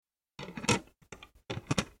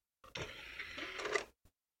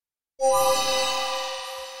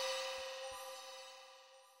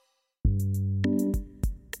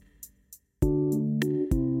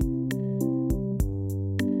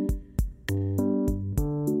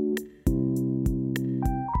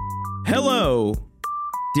Hello,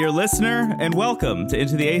 dear listener, and welcome to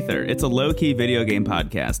Into the Aether. It's a low-key video game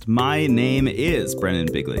podcast. My name is Brennan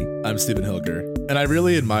Bigley. I'm Stephen Hilger, and I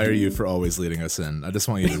really admire you for always leading us in. I just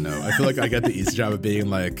want you to know. I feel like I get the easy job of being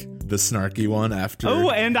like the snarky one after.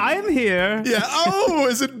 Oh, and I'm here. Yeah. Oh,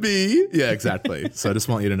 is it me? Yeah, exactly. So I just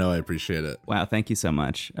want you to know I appreciate it. Wow, thank you so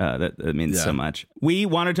much. That means so much. We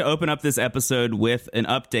wanted to open up this episode with an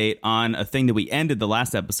update on a thing that we ended the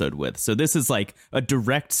last episode with. So this is like a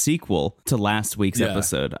direct sequel to last week's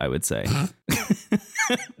episode, I would say.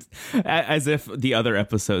 As if the other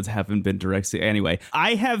episodes haven't been direct. Anyway,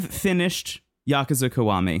 I have finished Yakuza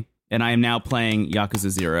Kiwami, and I am now playing Yakuza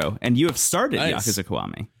 0. And you have started Yakuza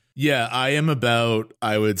Kiwami. Yeah, I am about,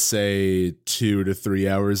 I would say, 2 to 3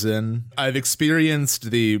 hours in. I've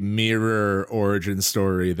experienced the mirror origin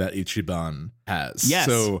story that Ichiban has. Yes.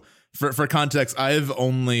 So for context, I've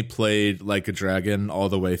only played Like a Dragon all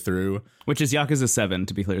the way through. Which is Yakuza 7,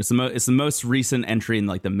 to be clear. It's the most recent entry in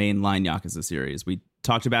like the mainline Yakuza series. We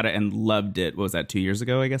talked about it and loved it. What was that, 2 years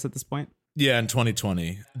ago, I guess, at this point? Yeah, in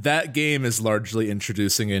 2020. That game is largely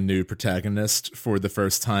introducing a new protagonist for the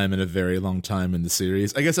first time in a very long time in the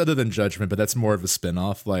series. I guess other than Judgment, but that's more of a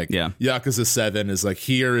spin-off. Like, Yakuza 7 is like,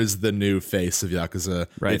 here is the new face of Yakuza.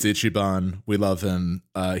 Right. It's Ichiban. We love him.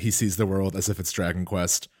 He sees the world as if it's Dragon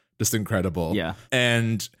Quest. Just incredible. Yeah.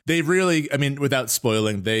 And they really, I mean, without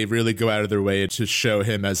spoiling, they really go out of their way to show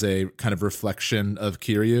him as a kind of reflection of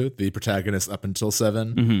Kiryu, the protagonist up until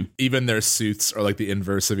 7. Mm-hmm. Even their suits are like the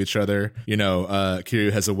inverse of each other. You know,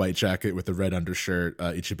 Kiryu has a white jacket with a red undershirt.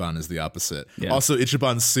 Ichiban is the opposite. Yeah. Also,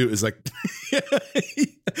 Ichiban's suit is like,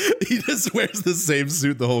 he just wears the same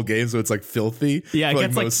suit the whole game, so it's like filthy. Yeah,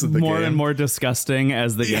 it gets like more and more disgusting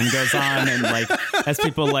as the game goes on, and like as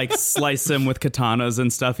people like slice him with katanas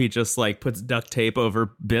and stuff, he just like puts duct tape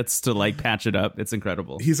over bits to like patch it up. It's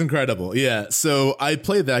incredible. He's incredible. Yeah. So I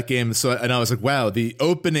played that game. And I was like, wow, the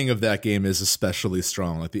opening of that game is especially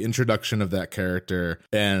strong. Like the introduction of that character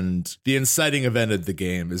and the inciting event of the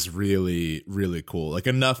game is really, really cool. Like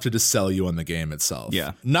enough to just sell you on the game itself.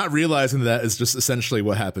 Yeah. Not realizing that is just essentially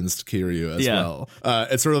what happens to Kiryu as well.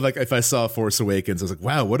 It's sort of like if I saw Force Awakens, I was like,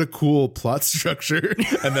 wow, what a cool plot structure.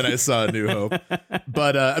 And then I saw A New Hope.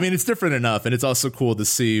 But I mean, it's different enough. And it's also cool to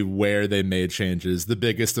see where they made changes. The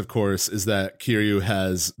biggest, of course, is that Kiryu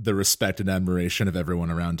has the respect and admiration of everyone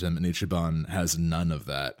around him, and Ichiban has none of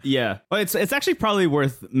that. Yeah. Well, it's actually probably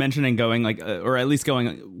worth mentioning going like, or at least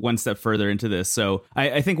going one step further into this. So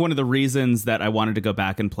I think one of the reasons that I wanted to go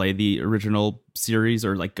back and play the original series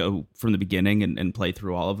or like go from the beginning and play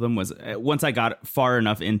through all of them was once I got far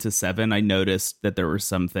enough into 7, I noticed that there were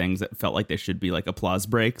some things that felt like they should be like applause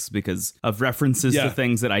breaks because of references to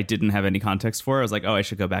things that I didn't have any context for. I was like, oh, I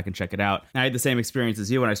should go back and check it out. And I had the same experience as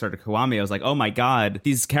you when I started Kiwami. I was like, oh my God,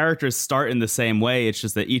 these characters start in the same way. It's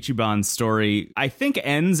just that Ichiban's story, I think,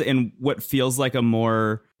 ends in what feels like a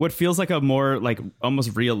more like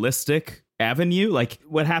almost realistic avenue. Like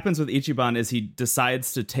what happens with Ichiban is he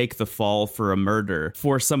decides to take the fall for a murder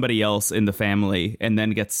for somebody else in the family and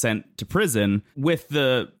then gets sent to prison with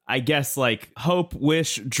the, I guess, like hope,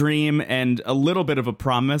 wish, dream, and a little bit of a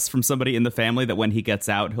promise from somebody in the family that when he gets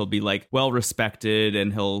out, he'll be like well respected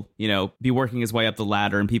and he'll, you know, be working his way up the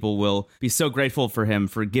ladder and people will be so grateful for him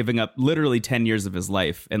for giving up literally 10 years of his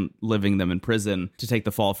life and living them in prison to take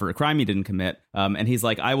the fall for a crime he didn't commit. And he's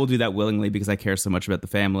like, I will do that willingly because I care so much about the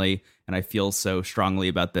family and I feel so strongly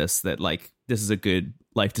about this that like this is a good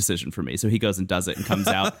life decision for me. So he goes and does it and comes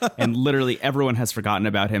out and literally everyone has forgotten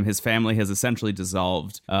about him. His family has essentially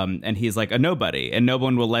dissolved. And he's like a nobody and no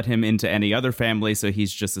one will let him into any other family. So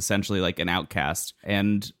he's just essentially like an outcast.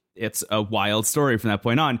 And it's a wild story from that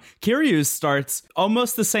point on. Kiryu starts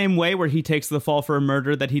almost the same way where he takes the fall for a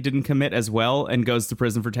murder that he didn't commit as well and goes to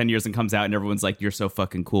prison for 10 years and comes out and everyone's like, you're so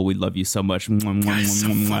fucking cool. We love you so much. Guys,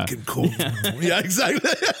 so fucking cool. Yeah,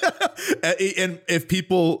 exactly. And if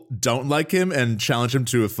people don't like him and challenge him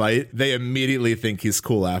to a fight, they immediately think he's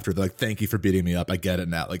cool after. They're like, thank you for beating me up. I get it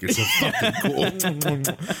now. Like, you're so fucking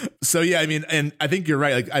cool. So, yeah, I mean, and I think you're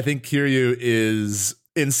right. Like, I think Kiryu is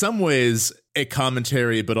in some ways a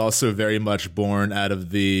commentary, but also very much born out of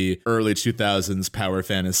the early 2000s power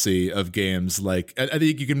fantasy of games. Like, I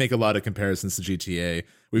think you can make a lot of comparisons to GTA.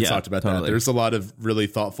 We've talked about that. There's a lot of really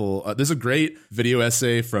thoughtful, there's a great video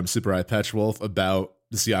essay from Super Eye Patch Wolf about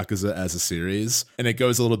this Yakuza as a series. And it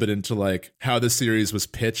goes a little bit into like how the series was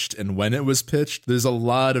pitched and when it was pitched. There's a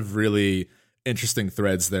lot of really interesting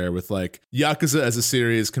threads there with like Yakuza as a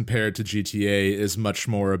series compared to GTA is much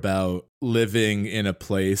more about living in a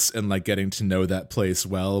place and like getting to know that place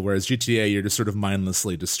well, whereas GTA you're just sort of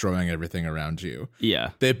mindlessly destroying everything around you.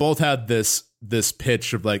 Yeah. They both had this this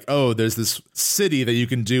pitch of like, oh, there's this city that you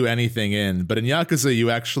can do anything in. But in Yakuza, you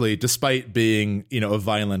actually, despite being, a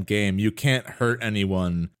violent game, you can't hurt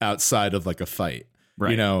anyone outside of like a fight.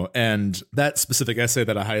 Right. And that specific essay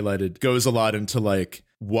that I highlighted goes a lot into like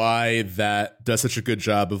why that does such a good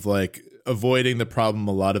job of like avoiding the problem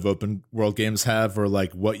a lot of open world games have, or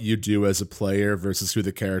like what you do as a player versus who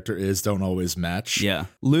the character is don't always match. Yeah.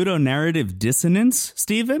 Ludonarrative dissonance,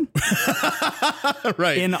 Stephen?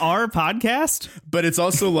 Right. In our podcast? But it's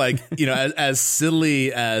also like, as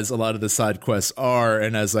silly as a lot of the side quests are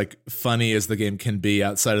and as like funny as the game can be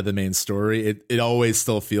outside of the main story, it always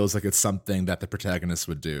still feels like it's something that the protagonist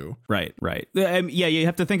would do. Right. Yeah, you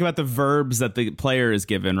have to think about the verbs that the player is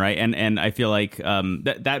given, right? And I feel like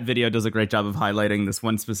that video does a great job of highlighting this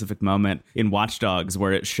one specific moment in Watch Dogs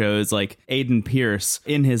where it shows like Aiden Pierce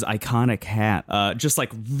in his iconic hat, just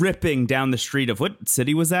like ripping down the street of what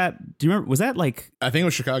city was that? Do you remember? Was that like? I think it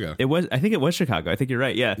was Chicago. I think it was Chicago. I think you're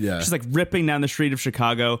right. Yeah. Just like ripping down the street of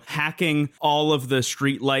Chicago, hacking all of the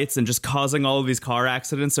street lights and just causing all of these car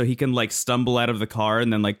accidents so he can like stumble out of the car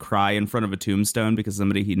and then like cry in front of a tombstone because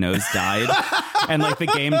somebody he knows died. And like the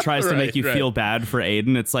game tries to make you feel bad for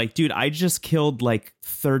Aiden. It's like, dude, I just killed like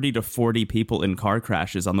 30 to 40 people in car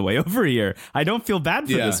crashes on the way over here. I don't feel bad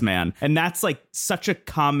for this man. And that's like such a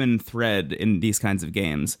common thread in these kinds of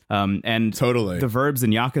games. And totally the verbs in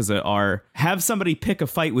Yakuza are have somebody pick a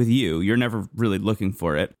fight with you. You're never really looking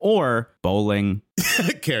for it. Or bowling.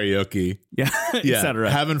 Karaoke.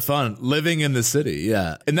 Etc. Having fun, living in the city.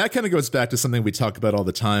 Yeah. And that kind of goes back to something we talk about all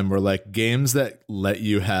the time where like games that let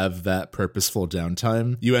you have that purposeful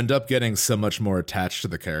downtime, you end up getting so much more attached to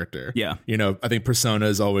the character. Yeah. I think Persona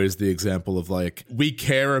is always the example of like, we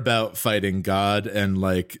care about fighting God and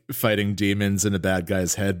like fighting demons in a bad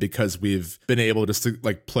guy's head because we've been able just to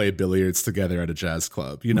like play billiards together at a jazz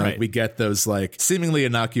club. Like we get those like seemingly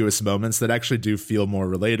innocuous moments that actually do feel more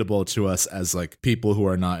relatable to us as like people who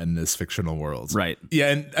are not in this fictional world. Right.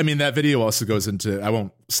 Yeah. And I mean, that video also goes into, I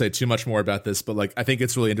won't say too much more about this, but like, I think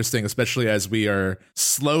it's really interesting, especially as we are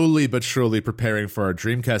slowly but surely preparing for our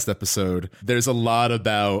Dreamcast episode. There's a lot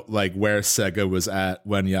about like where Sega was at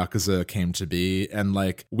when Yakuza came to be. And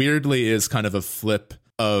like weirdly is kind of a flip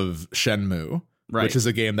of Shenmue. Right. Which is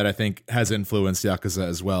a game that I think has influenced Yakuza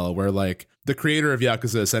as well, where like the creator of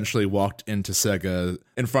Yakuza essentially walked into Sega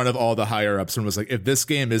in front of all the higher ups and was like, if this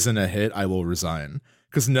game isn't a hit, I will resign.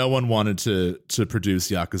 Because no one wanted to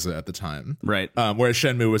produce Yakuza at the time. Right. Whereas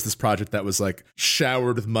Shenmue was this project that was like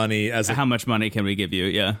showered with money as how much money can we give you?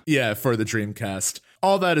 Yeah. Yeah, for the Dreamcast.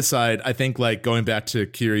 All that aside, I think like going back to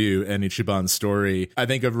Kiryu and Ichiban's story, I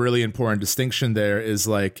think a really important distinction there is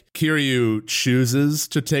like Kiryu chooses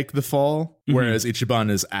to take the fall, whereas Ichiban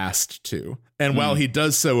is asked to. And while he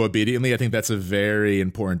does so obediently, I think that's a very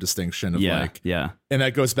important distinction of and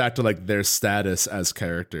that goes back to like their status as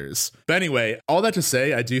characters. But anyway, all that to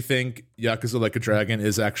say, I do think Yakuza Like a Dragon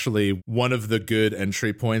is actually one of the good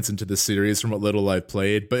entry points into the series from what little I've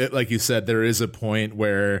played. But like you said, there is a point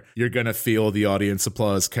where you're going to feel the audience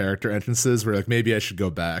applause character entrances where like maybe I should go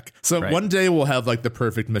back. So one day we'll have like the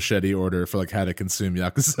perfect machete order for like how to consume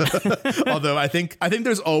Yakuza. Although I think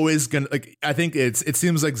there's always gonna like I think it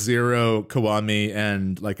seems like Zero, Kiwami,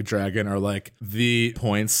 and Like a Dragon are like the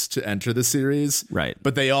points to enter the series. Right.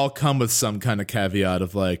 But they all come with some kind of caveat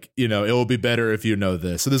of like, it will be better if you know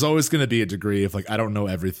this. So there's always going to be a degree of like, I don't know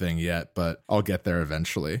everything yet, but I'll get there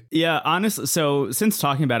eventually. Yeah, honestly. So since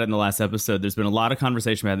talking about it in the last episode, there's been a lot of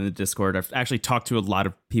conversation about it in the Discord. I've actually talked to a lot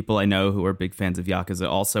of people I know who are big fans of Yakuza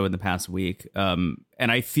also in the past week.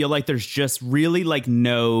 And I feel like there's just really like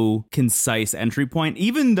no concise entry point.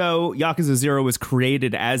 Even though Yakuza 0 was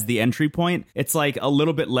created as the entry point, it's like a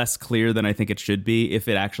little bit less clear than I think it should be if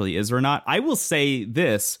it actually is or not. I will say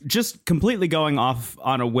this, just completely going off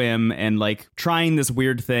on a whim and like trying this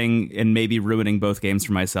weird thing and maybe ruining both games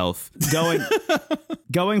for myself.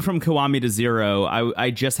 Going from Kiwami to 0, I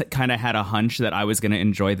just kind of had a hunch that I was going to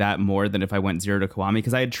enjoy that more than if I went 0 to Kiwami,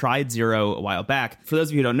 because I had tried 0 a while back. For those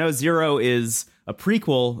of you who don't know, 0 is a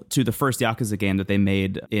prequel to the first Yakuza game that they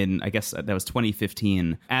made in, I guess that was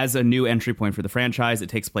 2015, as a new entry point for the franchise. It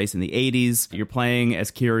takes place in the 80s. You're playing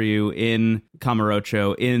as Kiryu in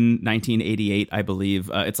Kamurocho in 1988, I believe.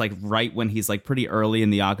 It's like right when he's like pretty early in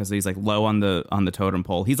the Yakuza. He's like low on the totem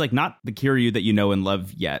pole. He's like not the Kiryu that you know and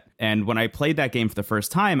love yet. And when I played that game for the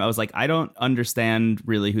first time, I was like, I don't understand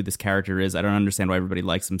really who this character is. I don't understand why everybody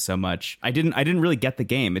likes him so much. I didn't really get the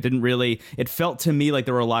game. It felt to me like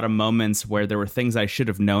there were a lot of moments where there were things I should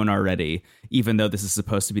have known already, even though this is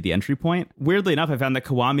supposed to be the entry point. Weirdly enough, I found that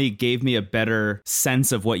Kiwami gave me a better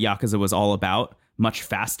sense of what Yakuza was all about much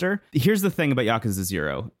faster. Here's the thing about Yakuza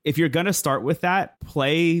 0. If you're going to start with that,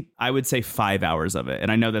 play, I would say 5 hours of it.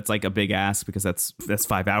 And I know that's like a big ask because that's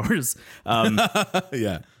 5 hours.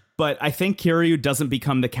 Yeah. But I think Kiryu doesn't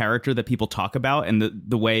become the character that people talk about and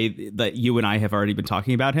the way that you and I have already been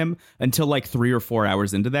talking about him until like 3 or 4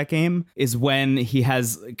 hours into that game is when he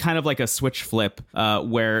has kind of like a switch flip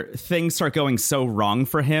where things start going so wrong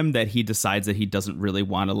for him that he decides that he doesn't really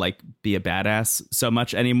want to like be a badass so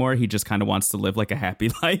much anymore. He just kind of wants to live like a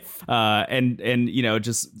happy life and you know,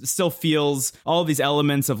 just still feels all of these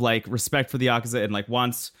elements of like respect for the Yakuza and like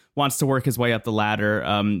wants to work his way up the ladder,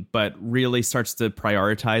 but really starts to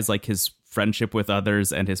prioritize like his friendship with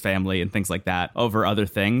others and his family and things like that over other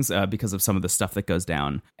things because of some of the stuff that goes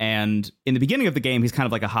down. And in the beginning of the game, he's kind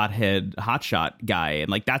of like a hotshot guy. And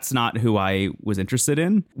like, that's not who I was interested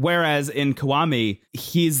in. Whereas in Kiwami,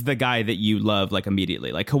 he's the guy that you love like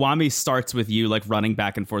immediately. Like Kiwami starts with you like running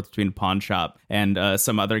back and forth between a pawn shop and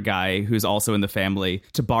some other guy who's also in the family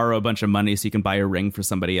to borrow a bunch of money so you can buy a ring for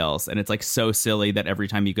somebody else. And it's like so silly that every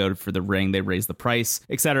time you go for the ring, they raise the price,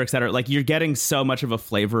 et cetera, et cetera. Like you're getting so much of a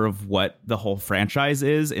flavor of what the whole franchise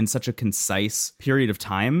is in such a concise period of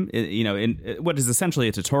time, you know, in what is essentially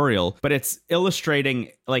a tutorial, but it's illustrating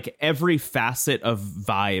like every facet of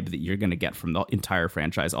vibe that you're going to get from the entire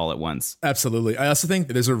franchise all at once. Absolutely. I also think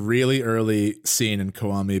there's a really early scene in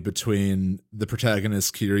Kiwami between the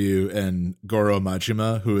protagonist Kiryu and Goro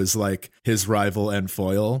Majima, who is like his rival and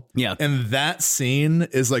foil. Yeah. And that scene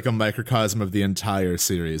is like a microcosm of the entire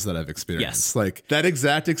series that I've experienced. Yes. Like that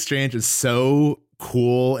exact exchange is so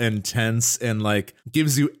cool and tense and like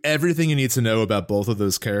gives you everything you need to know about both of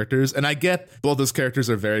those characters. And I get both those characters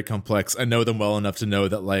are very complex. I know them well enough to know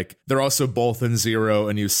that like they're also both in Zero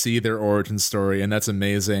and you see their origin story and that's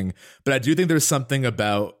amazing. But I do think there's something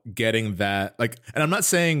about getting that like, and I'm not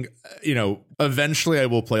saying, you know, eventually I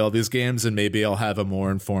will play all these games and maybe I'll have a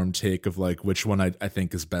more informed take of like which one I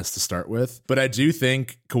think is best to start with. But I do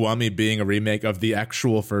think Kiwami being a remake of the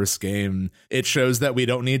actual first game, it shows that we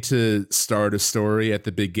don't need to start a story at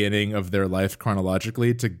the beginning of their life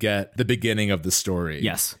chronologically to get the beginning of the story.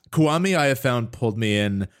 Yes. Kiwami, I have found, pulled me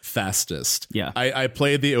in fastest. Yeah. I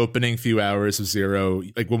played the opening few hours of Zero,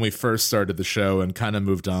 like when we first started the show and kind of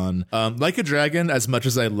moved on. Like a Dragon, as much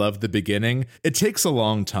as I love the beginning, it takes a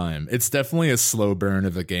long time. It's definitely a slow burn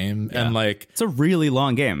of a game. Yeah. And like, it's a really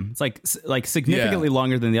long game. It's like significantly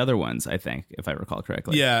longer than the other ones, I think, if I recall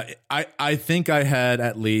correctly. Yeah. I think I had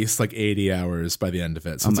at least like 80 hours by the end of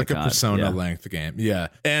it. So it's like a Persona length game. Yeah.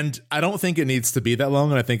 And I don't think it needs to be that long.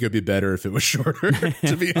 And I think it would be better if it was shorter,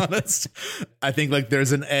 to be honest. I think like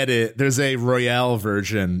there's a Royale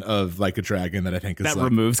version of Like a Dragon that I think is that like,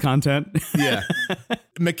 removes content. Yeah.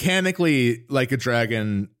 Mechanically, Like a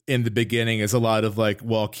Dragon in the beginning is a lot of like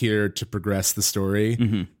walk here to progress the story.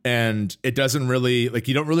 Mm-hmm. And it doesn't really like,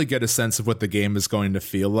 you don't really get a sense of what the game is going to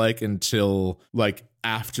feel like until like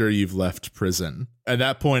after you've left prison. At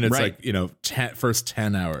that point, it's like, you know, first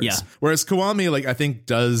 10 hours. Yeah. Whereas Kiwami, like I think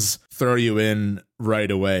does throw you in right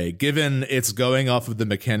away, given it's going off of the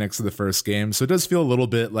mechanics of the first game. So it does feel a little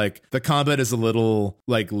bit like the combat is a little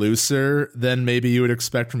like looser than maybe you would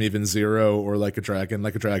expect from even Zero or Like a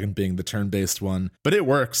Dragon being the turn-based one. But it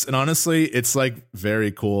works. And honestly, it's like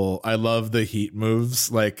very cool. I love the heat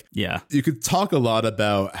moves. Like, yeah, you could talk a lot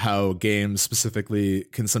about how games specifically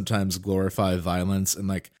can sometimes glorify violence and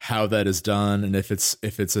like how that is done and if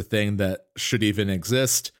it's a thing that should even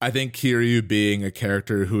exist. I think Kiryu being a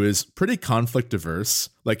character who is pretty conflict averse,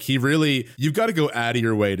 like he really, you've got to go out of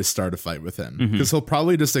your way to start a fight with him because he'll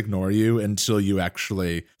probably just ignore you until you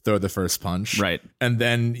actually throw the first punch. Right. And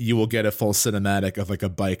then you will get a full cinematic of like a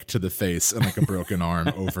bike to the face and like a broken arm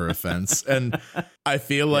over a fence. And I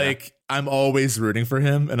feel like I'm always rooting for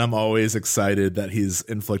him and I'm always excited that he's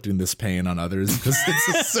inflicting this pain on others because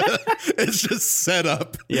it's just set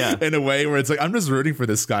up in a way where it's like, I'm just rooting for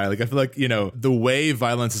this guy. Like, I feel like, you know, the way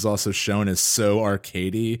violence is also shown is so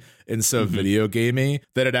arcadey and so video gamey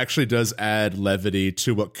that it actually does add levity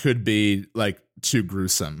to what could be like too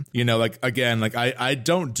gruesome. You know, like, again, like I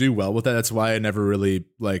don't do well with that. That's why I never really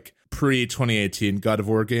like pre-2018 God of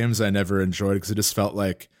War games I never enjoyed because it just felt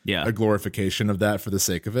like a glorification of that for the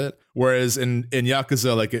sake of it. Whereas in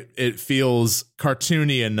Yakuza, like it feels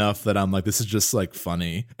cartoony enough that I'm like, this is just like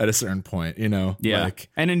funny at a certain point, you know? Yeah. Like,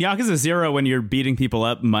 and in Yakuza 0, when you're beating people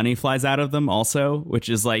up, money flies out of them also, which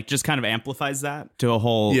is like just kind of amplifies that to a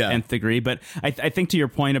whole nth degree. But I think to your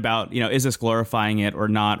point about, you know, is this glorifying it or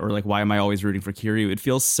not? Or like, why am I always rooting for Kiryu? It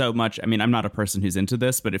feels so much. I mean, I'm not a person who's into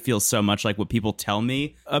this, but it feels so much like what people tell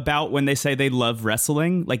me about about when they say they love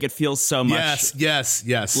wrestling. Like, it feels so much. Yes.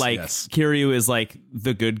 Like, yes. Kiryu is like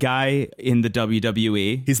the good guy in the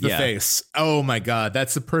WWE. He's the face. Oh my God.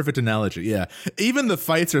 That's a perfect analogy. Yeah. Even the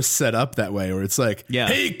fights are set up that way where it's like,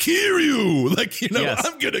 hey, Kiryu, like,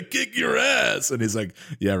 I'm going to kick your ass. And he's like,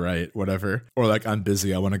 yeah, right. Whatever. Or like, I'm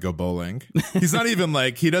busy. I want to go bowling. He's not even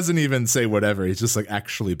like, he doesn't even say whatever. He's just like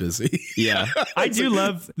actually busy. Yeah. I do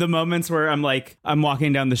love the moments where I'm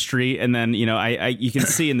walking down the street and then, you can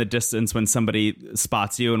see in the distance when somebody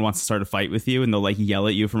spots you and wants to start a fight with you, and they'll like yell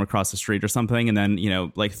at you from across the street or something. And then,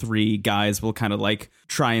 like 3 guys will kind of like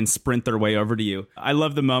try and sprint their way over to you. I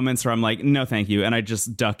love the moments where I'm like, no, thank you. And I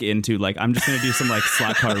just duck into like, I'm just going to do some like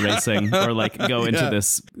slot car racing or like go into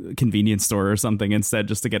this convenience store or something instead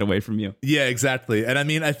just to get away from you. Yeah, exactly. And I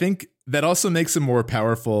mean, I think that also makes him more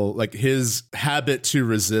powerful, like his habit to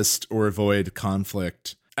resist or avoid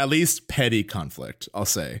conflict. At least petty conflict, I'll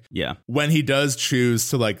say. Yeah. When he does choose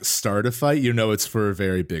to like start a fight, it's for a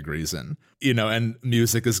very big reason, and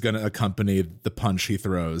music is going to accompany the punch he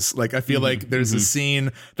throws. Like, I feel like there's a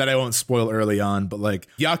scene that I won't spoil early on, but like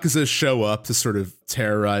Yakuza show up to sort of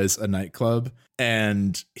terrorize a nightclub.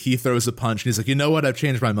 And he throws a punch and he's like, you know what? I've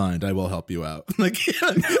changed my mind. I will help you out. Like,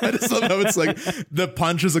 I just love how it's like the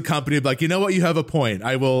punch is accompanied by like, you know what? You have a point.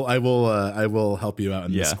 I will help you out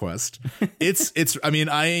in this quest. I mean,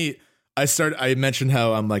 I mentioned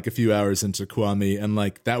how I'm like a few hours into Kiwami, and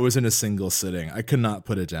like that was in a single sitting. I could not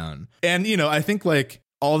put it down. And, I think like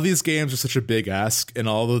all these games are such a big ask, and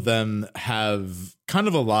all of them have kind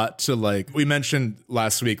of a lot to like, we mentioned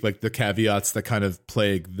last week, like the caveats that kind of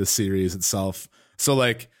plague the series itself. So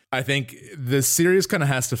like, I think the series kind of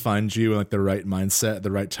has to find you in like the right mindset,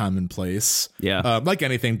 the right time and place. Yeah. Like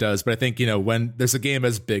anything does. But I think, when there's a game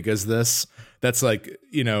as big as this, that's like,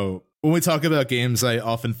 when we talk about games, I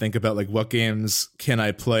often think about like what games can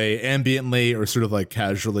I play ambiently or sort of like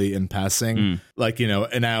casually in passing, like,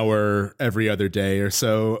 an hour every other day or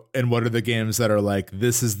so. And what are the games that are like,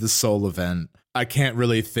 this is the sole event. I can't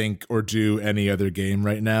really think or do any other game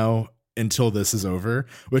right now until this is over,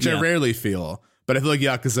 which I rarely feel. But I feel like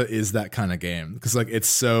Yakuza is that kind of game because like it's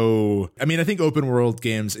so, I mean, I think open world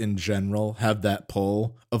games in general have that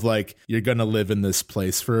pull of like, you're going to live in this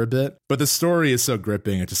place for a bit, but the story is so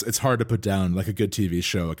gripping. It's hard to put down like a good TV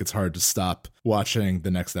show. Like it's hard to stop watching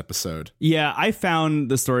the next episode. Yeah. I found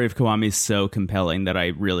the story of Kiwami so compelling that I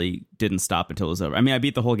really didn't stop until it was over. I mean, I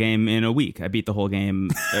beat the whole game in a week. I beat the whole game.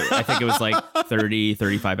 I think it was like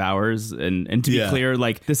 35 hours. And to be clear,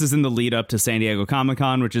 like this is in the lead up to San Diego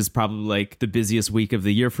Comic-Con, which is probably like the busiest week of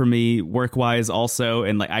the year for me work wise also.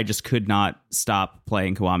 And like, I just could not stop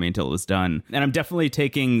playing Kiwami until it was done. And I'm definitely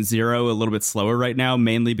taking Zero a little bit slower right now,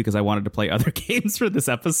 mainly because I wanted to play other games for this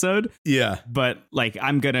episode. Yeah. But like,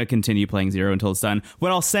 I'm going to continue playing Zero until it's done.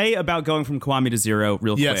 What I'll say about going from Kiwami to Zero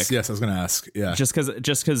real quick. Yes, I was going to ask. Yeah. Just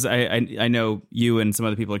because I know you and some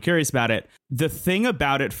other people are curious about it. The thing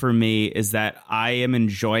about it for me is that I am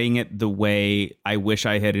enjoying it the way I wish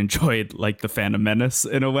I had enjoyed like the Phantom Menace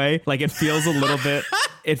in a way. Like it feels a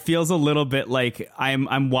little bit like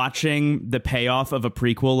I'm watching the payoff of a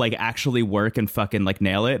prequel like actually work and fucking like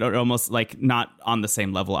nail it, or almost like not on the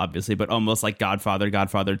same level obviously, but almost like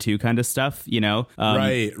Godfather 2 kind of stuff,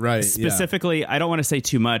 Right. Specifically, I don't want to say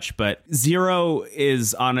too much, but Zero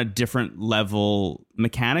is on a different level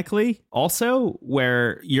mechanically also,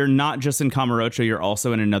 where you're not just in Kamurocho, you're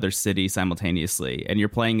also in another city simultaneously, and you're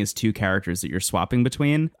playing as 2 characters that you're swapping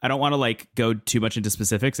between. I don't want to like go too much into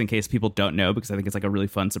specifics in case people don't know, because I think it's like a really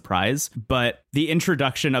fun surprise, but the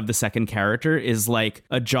introduction of the second character is like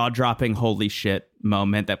a jaw-dropping holy shit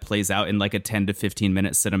moment that plays out in like a 10 to 15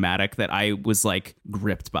 minute cinematic that I was like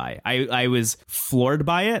gripped by. I was floored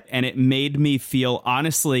by it, and it made me feel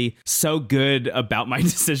honestly so good about my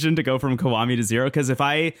decision to go from Kiwami to Zero, because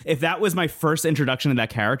if that was my first introduction to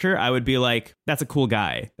that character, I would be like, that's a cool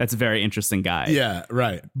guy, that's a very interesting guy. Yeah,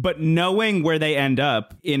 right. But knowing where they end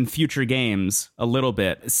up in future games a little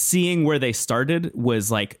bit, seeing where they started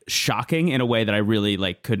was like shocking in a way that I really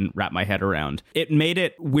like couldn't wrap my head around. It made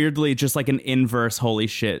it weirdly just like an inverse holy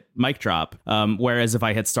shit mic drop. Whereas if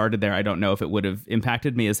I had started there, I don't know if it would have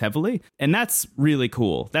impacted me as heavily. And that's really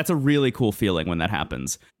cool. That's a really cool feeling when that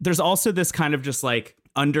happens. There's also this kind of just like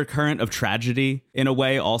undercurrent of tragedy in a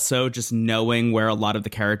way also, just knowing where a lot of the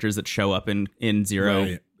characters that show up in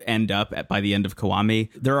Zero end up by the end of Kiwami.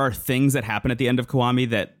 There are things that happen at the end of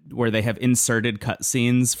Kiwami where they have inserted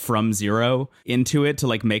cutscenes from Zero into it to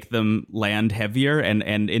like make them land heavier. And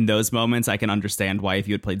in those moments, I can understand why if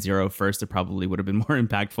you had played Zero first, it probably would have been more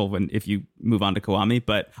impactful if you move on to Kiwami.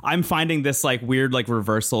 But I'm finding this like weird like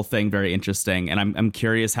reversal thing very interesting. And I'm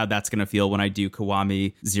curious how that's going to feel when I do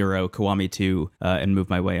Kiwami 0, Kiwami 2 and move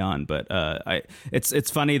my way on. But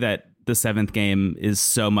it's funny that the 7th game is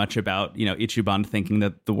so much about, Ichiban thinking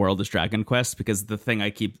that the world is Dragon Quest, because the thing I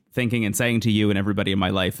keep thinking and saying to you and everybody in my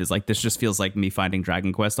life is like, this just feels like me finding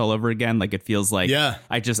Dragon Quest all over again. Like it feels like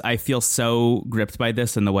I feel so gripped by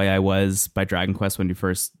this in the way I was by Dragon Quest when you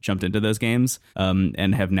first jumped into those games,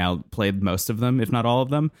 and have now played most of them, if not all of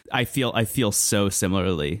them. I feel so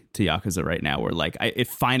similarly to Yakuza right now, where like it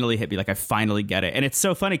finally hit me, like I finally get it. And it's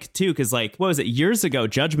so funny too, because like, what was it, years ago,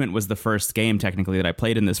 Judgment was the first game technically that I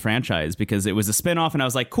played in this franchise, because it was a spin-off and I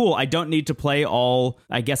was like, cool, I don't need to play all,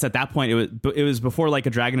 I guess at that point it was before Like a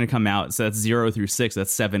Dragon had come out, so that's 0 through 6,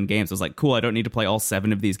 that's 7 games. I was like, cool, I don't need to play all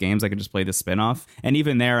 7 of these games, I could just play the spin-off. And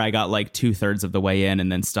even there I got like 2/3 of the way in,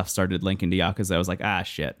 and then stuff started linking to Yakuza. I was like,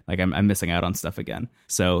 shit, like I'm missing out on stuff again.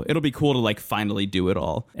 So it'll be cool to like finally do it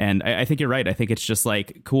all. And I think you're right. I think it's just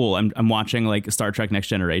like cool. I'm watching like Star Trek Next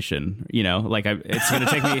Generation, like it's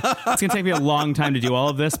gonna take me a long time to do all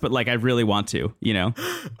of this, but like I really want to,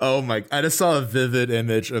 Oh my, I just saw a vivid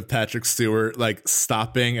image of Patrick Stewart like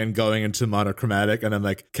stopping and going into monochromatic, and then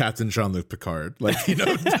like Captain Jean-Luc Picard, like,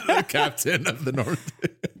 captain of the Normandy.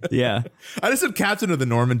 Yeah. I just said captain of the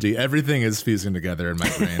Normandy. Everything is fusing together in my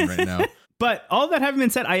brain right now. But all that having been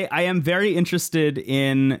said, I am very interested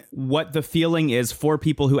in what the feeling is for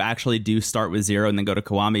people who actually do start with 0 and then go to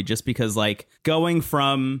Kiwami, just because like going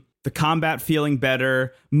from the combat feeling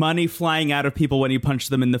better, money flying out of people when you punch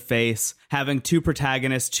them in the face, having 2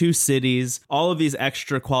 protagonists, 2 cities, all of these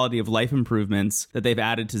extra quality of life improvements that they've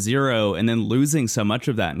added to 0, and then losing so much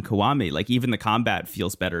of that in Kiwami. Like even the combat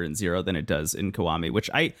feels better in 0 than it does in Kiwami,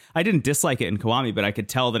 which I didn't dislike it in Kiwami, but I could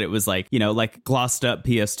tell that it was like, like glossed up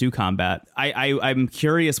PS2 combat. I'm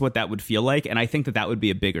curious what that would feel like, and I think that would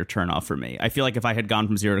be a bigger turnoff for me. I feel like if I had gone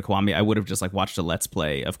from 0 to Kiwami, I would have just like watched a Let's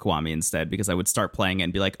Play of Kiwami instead, because I would start playing it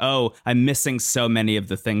and be like, oh, I'm missing so many of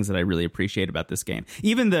the things that I really appreciate about this game.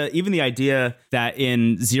 Even the idea that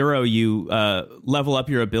in 0 you level up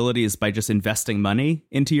your abilities by just investing money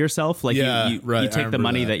into yourself. Like you take the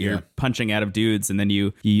money that you're punching out of dudes, and then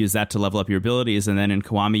you use that to level up your abilities. And then in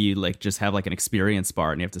Kiwami, you like just have like an experience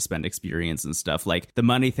bar, and you have to spend experience and stuff. Like the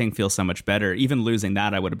money thing feels so much better. Even losing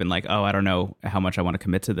that, I would have been like, oh, I don't know how much I want to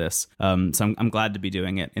commit to this. So I'm glad to be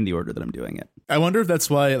doing it in the order that I'm doing it. I wonder if that's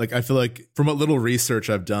why, like, I feel like from what little research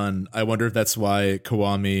I've done, I wonder if that's why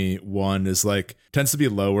Kiwami 1 is like tends to be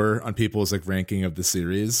lower on people's like ranking of the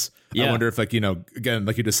series. Yeah. I wonder if like, again,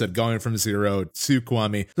 like you just said, going from 0 to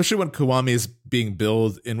Kiwami, especially when Kiwami is being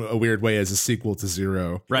billed in a weird way as a sequel to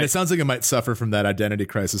 0. Right. And it sounds like it might suffer from that identity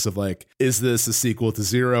crisis of like, is this a sequel to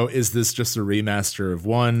 0? Is this just a remaster of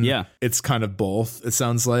 1? Yeah. It's kind of both, it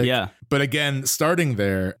sounds like. Yeah. But again, starting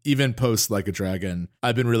there, even post Like a Dragon,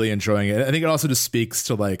 I've been really enjoying it. I think it also just speaks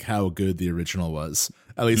to like how good the original was,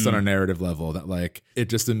 at least on a narrative level, that like it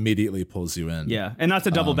just immediately pulls you in. Yeah. And not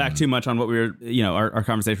to double back too much on what we were, our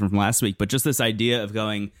conversation from last week, but just this idea of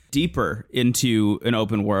going deeper into an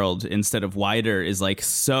open world instead of wider is like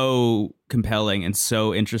so compelling and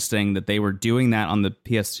so interesting that they were doing that on the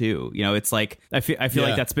PS2. It's like I feel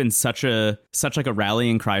like that's been such like a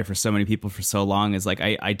rallying cry for so many people for so long, is like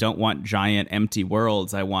I don't want giant empty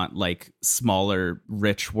worlds. I want like smaller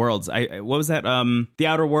rich worlds. What was that? The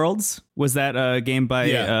Outer Worlds? Was that a game by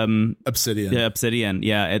Obsidian? Yeah, Obsidian.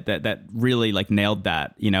 Yeah, that really like nailed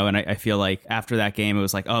that, and I feel like after that game it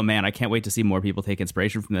was like, oh man, I can't wait to see more people take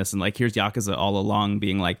inspiration from this. And like here's Yakuza all along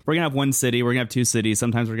being like, we're gonna have 1 city, we're gonna have 2 cities,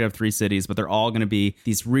 sometimes we're gonna have 3 cities, but they're all gonna be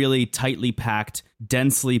these really tightly packed,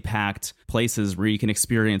 densely packed places where you can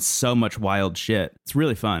experience so much wild shit. It's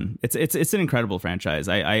really fun. It's an incredible franchise.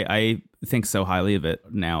 I think so highly of it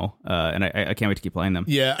now, and I can't wait to keep playing them.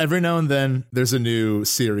 Yeah, every now and then there's a new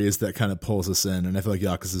series that kind of pulls us in, and I feel like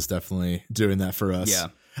Yakuza is definitely doing that for us. Yeah.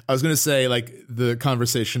 I was going to say, like, the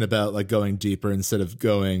conversation about like going deeper instead of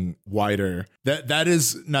going wider, that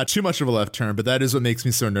is not too much of a left turn, but that is what makes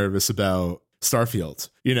me so nervous about Starfield,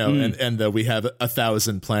 and that we have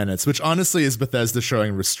 1,000 planets, which honestly is Bethesda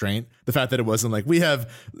showing restraint. The fact that it wasn't like we have,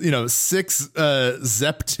 6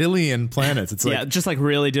 zeptillion planets. It's like, just like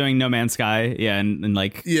really doing No Man's Sky. Yeah. And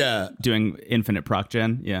like, doing infinite proc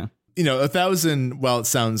gen. Yeah. 1,000, while it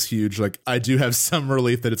sounds huge, like I do have some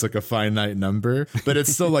relief that it's like a finite number, but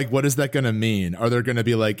it's still like, what is that going to mean? Are there going to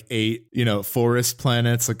be like 8, forest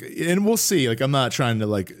planets? Like, and we'll see. Like, I'm not trying to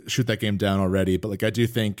like shoot that game down already, but like, I do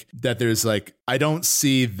think that there's like, I don't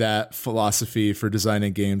see that philosophy for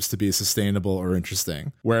designing games to be sustainable or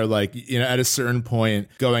interesting, where like, at a certain point,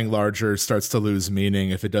 going larger starts to lose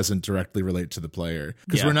meaning if it doesn't directly relate to the player,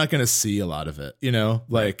 because we're not going to see a lot of it,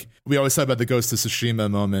 like we always talk about the Ghost of Tsushima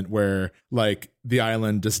moment where like the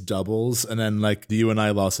island just doubles and then like you and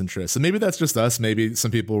I lost interest. And maybe that's just us. Maybe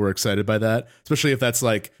some people were excited by that, especially if that's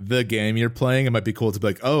like the game you're playing. It might be cool to be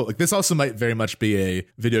like, oh, like this also might very much be a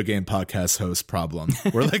video game podcast host problem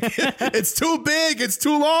where like it's too big, it's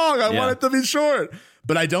too long, I want it to be short.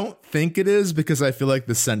 But I don't think it is, because I feel like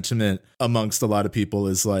the sentiment amongst a lot of people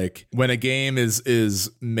is like, when a game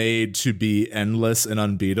is made to be endless and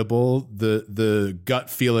unbeatable, the gut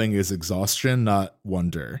feeling is exhaustion, not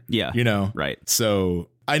wonder. Yeah. Right. So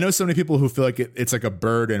I know so many people who feel like it's like a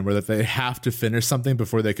burden where that they have to finish something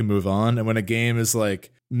before they can move on. And when a game is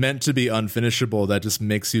like meant to be unfinishable, that just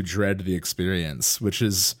makes you dread the experience, which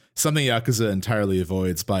is something Yakuza entirely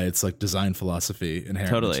avoids by its like design philosophy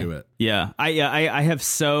inherent to it. Yeah. I have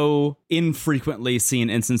so infrequently seen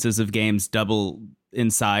instances of games double in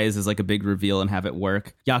size as like a big reveal and have it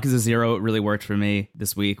work. Yakuza 0 really worked for me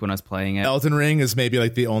this week when I was playing it. Elden Ring is maybe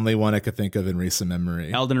like the only one I could think of in recent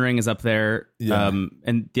memory. Elden Ring is up there. Yeah.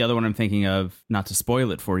 And the other one I'm thinking of, not to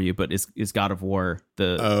spoil it for you, but is God of War,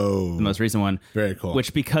 the most recent one. Very cool.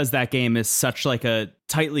 Which, because that game is such like a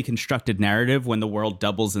tightly constructed narrative, when the world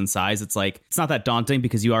doubles in size, it's like, it's not that daunting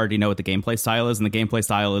because you already know what the gameplay style is, and the gameplay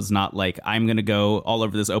style is not like, I'm gonna go all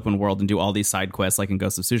over this open world and do all these side quests like in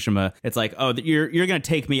Ghost of Tsushima. It's like, oh, you're gonna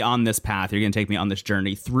take me on this path, you're gonna take me on this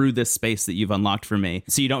journey through this space that you've unlocked for me,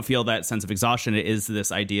 so you don't feel that sense of exhaustion. It is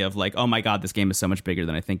this idea of like, oh my god, this game is so much bigger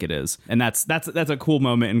than I think it is. And that's a cool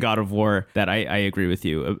moment in God of War that I agree with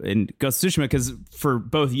you in Ghost of Tsushima, because for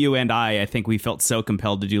both you and I think we felt so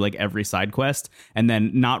compelled to do like every side quest, and then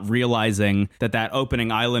not realizing that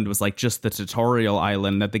opening island was like just the tutorial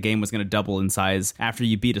island, that the game was going to double in size after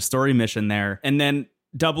you beat a story mission there, and then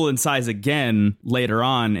double in size again later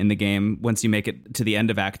on in the game once you make it to the end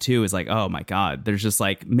of Act 2 is like, oh my god, there's just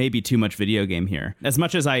like maybe too much video game here. As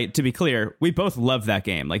much as to be clear, we both love that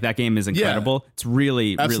game. Like, that game is incredible. It's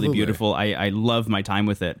really, really beautiful. I love my time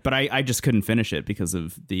with it, but I just couldn't finish it because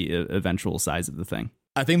of the eventual size of the thing.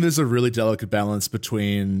 I think there's a really delicate balance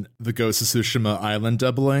between the Ghost of Tsushima island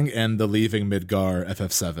doubling and the leaving Midgar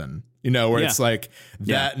FF7. Where it's like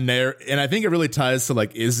that and I think it really ties to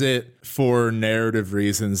like, is it for narrative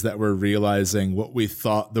reasons that we're realizing what we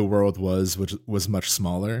thought the world was, which was much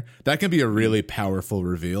smaller? That can be a really powerful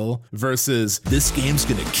reveal, versus this game's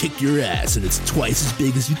gonna kick your ass and it's twice as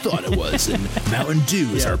big as you thought it was, and Mountain Dew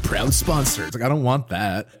is our proud sponsor. It's like, I don't want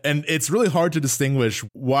that. And it's really hard to distinguish,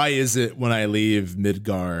 why is it when I leave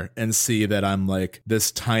Midgar and see that I'm like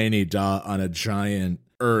this tiny dot on a giant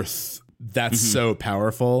Earth that's so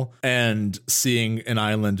powerful, and seeing an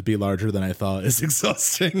island be larger than I thought is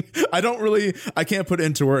exhausting. I can't put it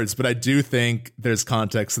into words, but I do think there's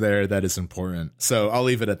context there that is important. So I'll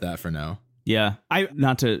leave it at that for now. Yeah.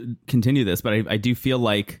 Not to continue this, but I do feel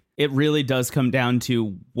like it really does come down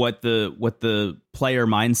to what the player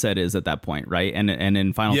mindset is at that point, right? And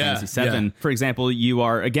in Final Fantasy VII, for example, you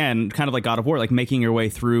are, again, kind of like God of War, like making your way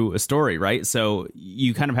through a story, right? So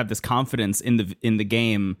you kind of have this confidence in the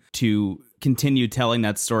game to continue telling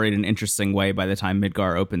that story in an interesting way by the time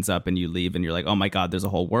Midgar opens up and you leave and you're like, oh my god, there's a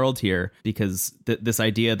whole world here, because this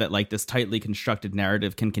idea that like this tightly constructed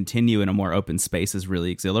narrative can continue in a more open space is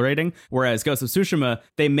really exhilarating. Whereas Ghost of Tsushima,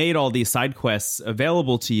 they made all these side quests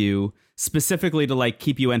available to you specifically to like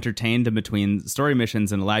keep you entertained in between story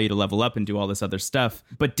missions and allow you to level up and do all this other stuff,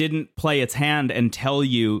 but didn't play its hand and tell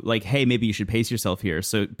you like, hey, maybe you should pace yourself here.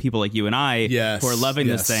 So people like you and I who are loving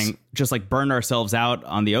this thing just like burn ourselves out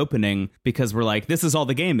on the opening because we're like, this is all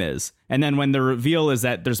the game is. And then when the reveal is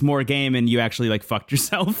that there's more game and you actually like fucked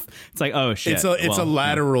yourself, it's like, oh shit. It's a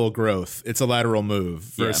lateral growth. It's a lateral move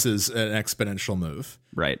versus an exponential move.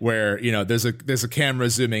 Right. Where, there's a camera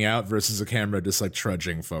zooming out versus a camera just like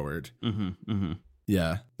trudging forward.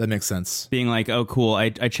 Yeah, that makes sense. Being like, oh, cool, I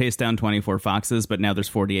chased down 24 foxes, but now there's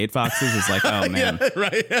 48 foxes. It's like, oh, man. Yeah,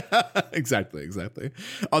 right. Exactly.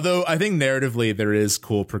 Although I think narratively there is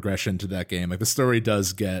cool progression to that game. Like, the story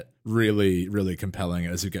does get really, really compelling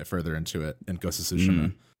as you get further into it in Ghost of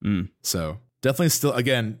Tsushima. So definitely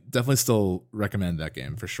still recommend that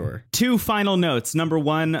game for sure. 2 final notes. Number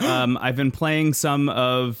 1, I've been playing some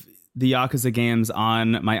of the Yakuza games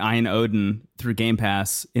on my Iron Odin through Game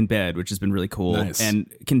Pass in bed, which has been really cool. Nice.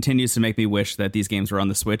 And continues to make me wish that these games were on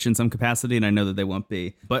the Switch in some capacity, and I know that they won't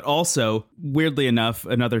be. But also, weirdly enough,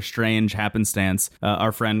 another strange happenstance,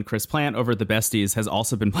 our friend Chris Plant over at the Besties has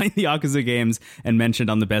also been playing the Yakuza games and mentioned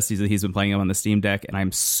on the Besties that he's been playing them on the Steam Deck, and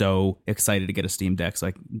I'm so excited to get a Steam Deck so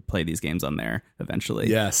I can play these games on there eventually.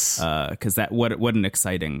 Yes. Because what an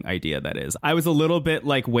exciting idea that is. I was a little bit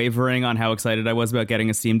like wavering on how excited I was about getting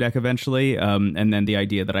a Steam Deck eventually, and then the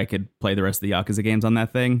idea that I could play the rest of the Yakuza games on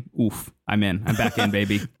that thing, oof, I'm in. I'm back in,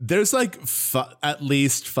 baby. There's like at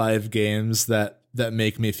least 5 games that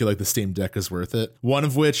make me feel like the Steam Deck is worth it. One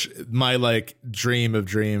of which, my like dream of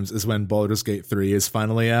dreams, is when Baldur's Gate 3 is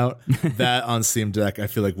finally out. That on Steam Deck, I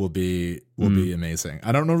feel like will be amazing.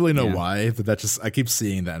 I don't really know why, but I keep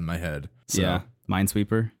seeing that in my head. So. Yeah,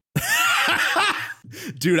 Minesweeper.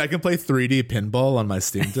 Dude, I can play 3D pinball on my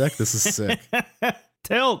Steam Deck. This is sick.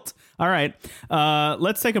 Tilt. All right.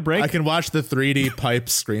 Let's take a break. I can watch the 3D pipe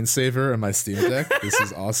screensaver on my Steam Deck. This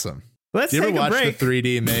is awesome. Let's Do you take ever a watch break. the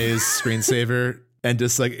 3D maze screensaver and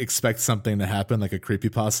just like expect something to happen, like a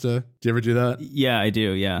creepypasta? Do you ever do that? Yeah, I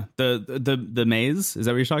do. Yeah. The maze. Is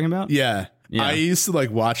that what you're talking about? Yeah. Yeah. I used to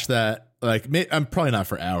like watch that. Like, I'm probably not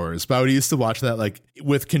for hours, but I would used to watch that like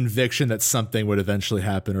with conviction that something would eventually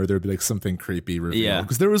happen, or there'd be like something creepy revealed. Yeah.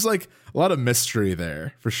 Because there was like a lot of mystery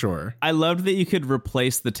there for sure. I loved that you could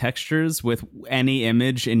replace the textures with any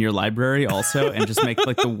image in your library also and just make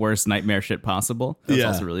like the worst nightmare shit possible. That's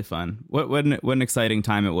also really fun. What an exciting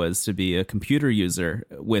time it was to be a computer user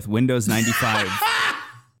with Windows 95.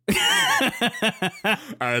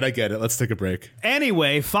 All right, I get it. Let's take a break.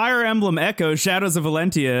 Anyway, Fire Emblem Echo Shadows of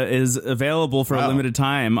Valentia is available for a limited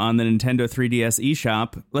time on the Nintendo 3DS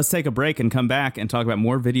eShop. Let's take a break and come back and talk about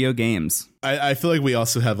more video games. I feel like we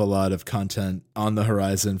also have a lot of content on the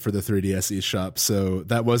horizon for the 3DS eShop, so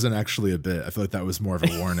that wasn't actually a bit. I feel like that was more of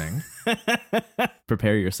a warning.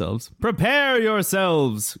 Prepare yourselves. Prepare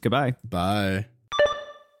yourselves. Goodbye. Bye.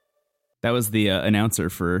 That was the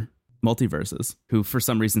announcer for Multiverses, who for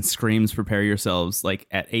some reason screams "prepare yourselves" like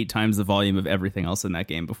at 8 times the volume of everything else in that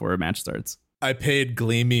game before a match starts. I paid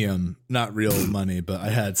Gleamium, not real money, but I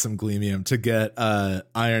had some Gleamium to get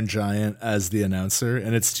Iron Giant as the announcer,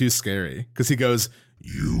 and it's too scary because he goes,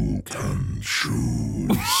 "You can choose,"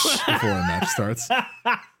 before a match starts.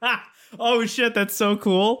 Oh shit, that's so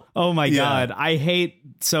cool. Oh my god. I hate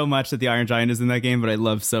so much that the Iron Giant is in that game, but I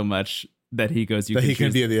love so much that he goes, he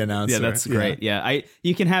can be the announcer. Yeah, that's great. Yeah,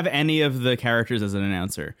 you can have any of the characters as an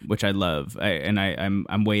announcer, which I love.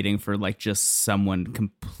 I'm waiting for like just someone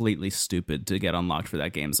completely stupid to get unlocked for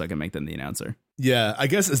that game so I can make them the announcer. Yeah, I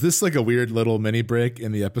guess, is this like a weird little mini break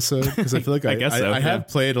in the episode? Because I feel like I have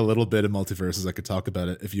played a little bit of Multiverses. I could talk about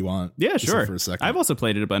it if you want. Yeah, sure. For a second. I've also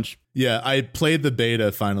played it a bunch. Yeah, I played the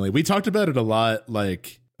beta finally. We talked about it a lot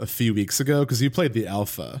like a few weeks ago because you played the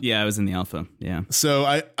alpha. Yeah, I was in the alpha. Yeah. So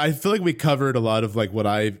I feel like we covered a lot of like what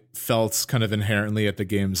I felt kind of inherently at the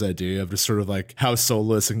game's idea of just sort of like how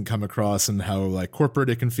soulless it can come across and how like corporate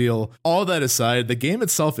it can feel. All that aside, the game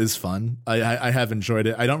itself is fun. I have enjoyed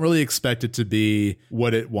it. I don't really expect it to be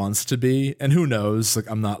what it wants to be. And who knows? Like,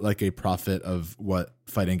 I'm not like a prophet of what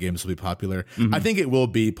fighting games will be popular. I think it will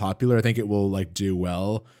be popular. I think it will like do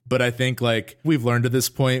well. But I think like we've learned at this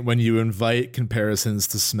point, when you invite comparisons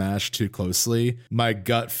to Smash too closely, my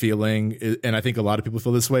gut feeling, and I think a lot of people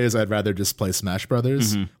feel this way, is I'd rather just play Smash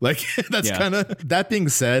Brothers. Like that's kind of, that being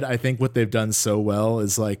said, I think what they've done so well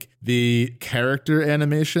is like the character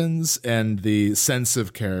animations and the sense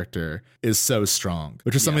of character is so strong,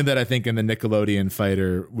 which is something that I think in the Nickelodeon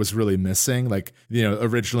fighter was really missing. Like, you know,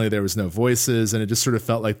 originally there was no voices and it just sort of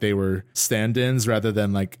felt like they were stand-ins rather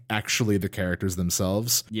than like actually the characters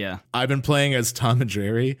themselves. Yeah. I've been playing as Tom and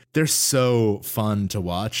Jerry. They're so fun to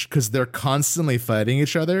watch because they're constantly fighting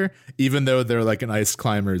each other, even though they're like an ice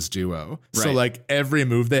climbers duo. Right. So like every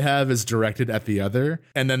move they have is directed at the other.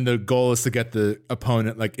 And then the goal is to get the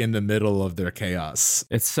opponent like in the middle of their chaos.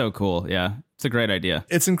 It's so cool. Yeah. It's a great idea.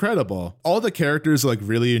 It's incredible. All the characters are like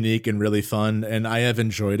really unique and really fun, and I have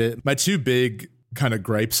enjoyed it. My two big kind of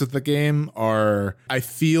gripes with the game are, I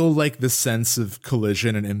feel like the sense of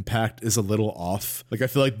collision and impact is a little off. Like I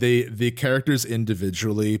feel like the characters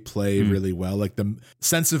individually play really well. Like the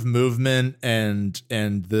sense of movement and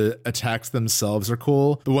the attacks themselves are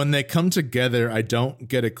cool, but when they come together, I don't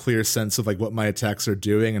get a clear sense of like what my attacks are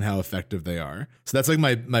doing and how effective they are. So that's like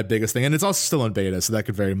my biggest thing, and it's also still in beta, so that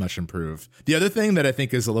could very much improve. The other thing that I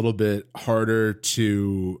think is a little bit harder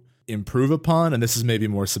to improve upon, and this is maybe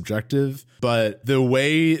more subjective, but the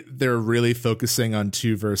way they're really focusing on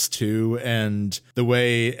 2 versus 2 and the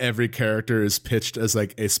way every character is pitched as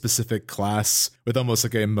like a specific class with almost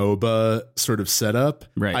like a MOBA sort of setup.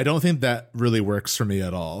 Right. I don't think that really works for me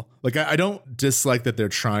at all. Like, I don't dislike that they're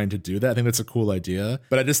trying to do that. I think that's a cool idea,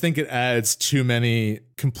 but I just think it adds too many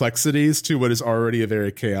complexities to what is already a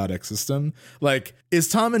very chaotic system. Like, is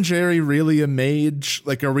Tom and Jerry really a mage?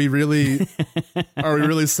 Like, are we really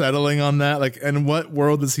settling on that? Like, in what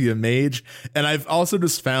world is he a mage? And I've also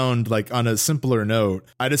just found, like, on a simpler note,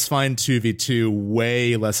 I just find 2v2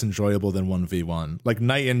 way less enjoyable than 1v1. Like,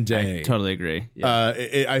 night and day. I totally agree. Yeah.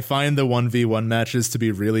 I find the 1v1 matches to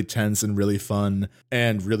be really tense and really fun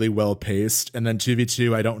and really well paced. And then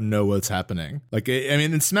 2v2, I don't know what's happening. Like, I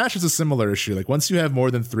mean, in Smash is a similar issue. Like, once you have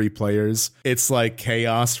more than 3 players, it's like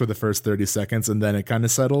chaos for the first 30 seconds and then it kind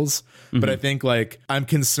of settles. Mm-hmm. But I think, like, I'm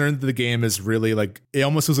concerned that the game is really, like, it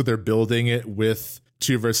almost feels like they're building it with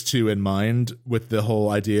 2 versus 2 in mind, with the whole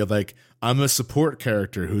idea of, like, I'm a support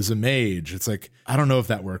character who's a mage. It's like, I don't know if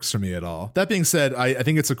that works for me at all. That being said, I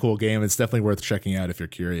think it's a cool game. It's definitely worth checking out if you're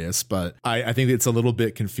curious, but I think it's a little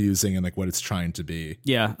bit confusing in, like, what it's trying to be.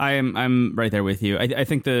 Yeah, I'm right there with you. I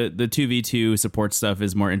think the 2v2 support stuff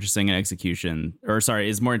is more interesting in execution,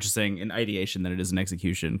 is more interesting in ideation than it is in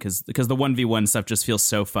execution, because the 1v1 stuff just feels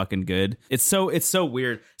so fucking good. It's so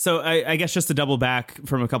weird. So I guess just to double back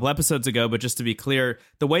from a couple episodes ago, but just to be clear,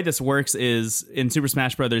 the way this works is in Super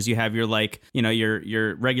Smash Brothers, you have your, like, you know,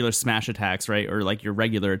 your regular smash attacks, right? Or like your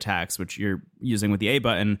regular attacks, which you're using with the A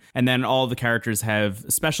button. And then all the characters have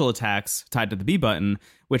special attacks tied to the B button,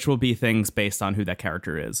 which will be things based on who that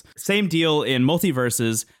character is. Same deal in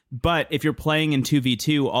Multiverses, but if you're playing in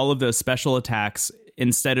 2v2, all of those special attacks,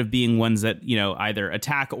 instead of being ones that, you know, either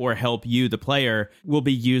attack or help you, the player, will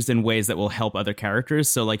be used in ways that will help other characters.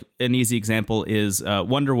 So, like, an easy example is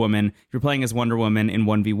Wonder Woman. If you're playing as Wonder Woman in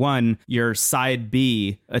 1v1, your side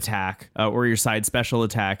B attack or your side special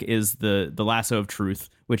attack is the Lasso of Truth,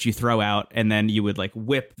 which you throw out, and then you would, like,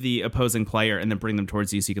 whip the opposing player and then bring them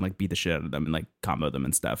towards you so you can, like, beat the shit out of them and, like, combo them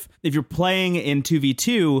and stuff. If you're playing in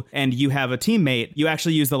 2v2 and you have a teammate, you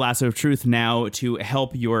actually use the Lasso of Truth now to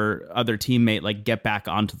help your other teammate, like, get back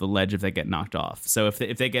onto the ledge if they get knocked off. So if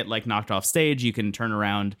they get, like, knocked off stage, you can turn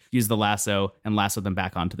around, use the lasso, and lasso them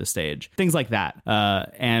back onto the stage. Things like that.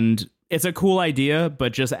 And it's a cool idea,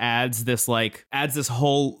 but just adds this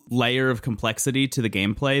whole layer of complexity to the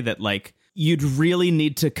gameplay that, like, you'd really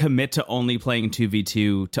need to commit to only playing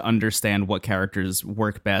 2v2 to understand what characters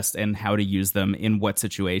work best and how to use them in what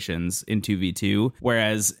situations in 2v2.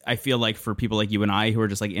 Whereas I feel like for people like you and I who are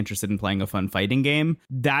just, like, interested in playing a fun fighting game,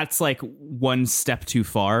 that's, like, one step too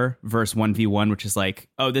far versus 1v1, which is like,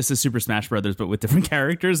 oh, this is Super Smash Brothers, but with different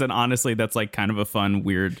characters. And honestly, that's, like, kind of a fun,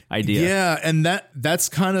 weird idea. Yeah, and that's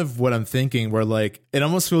kind of what I'm thinking, where, like, it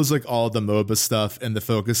almost feels like all the MOBA stuff and the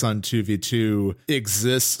focus on 2v2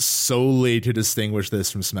 exists solely to distinguish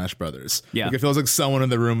this from Smash Brothers. Yeah. Like, it feels like someone in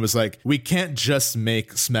the room was like, we can't just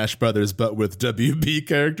make Smash Brothers but with WB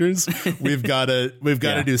characters. We've got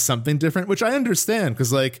to do something different, which I understand,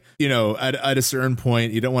 because, like, you know, at a certain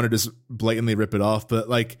point you don't want to just blatantly rip it off, but,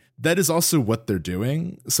 like, that is also what they're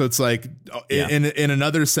doing. So it's like, in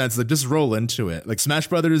another sense, like, just roll into it. Like, Smash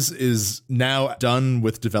Brothers is now done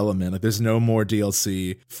with development. Like, there's no more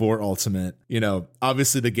DLC for Ultimate. You know,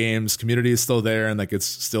 obviously the game's community is still there and, like, it's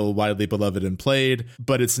still widely beloved and played,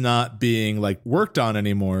 but it's not being, like, worked on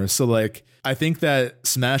anymore. So, like, I think that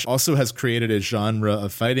Smash also has created a genre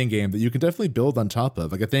of fighting game that you can definitely build on top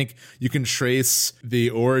of. Like, I think you can trace the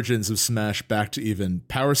origins of Smash back to even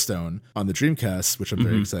Power Stone on the Dreamcast, which I'm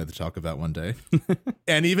very excited to talk about one day.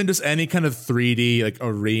 And even just any kind of 3D, like,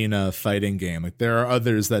 arena fighting game. Like, there are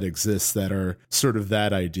others that exist that are sort of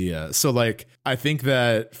that idea. So, like, I think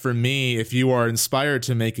that for me, if you are inspired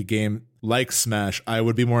to make a game like Smash, I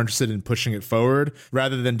would be more interested in pushing it forward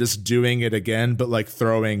rather than just doing it again, but, like,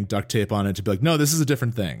 throwing duct tape on it to be like, no, this is a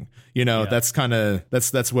different thing. You know, that's kind of,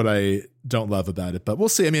 that's what I don't love about it, but we'll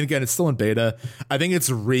see. I mean, again, it's still in beta. I think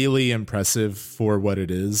it's really impressive for what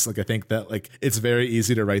it is. Like, I think that, like, it's very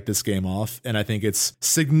easy to write this game off, and I think it's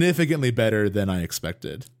significantly better than I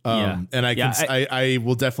expected. And I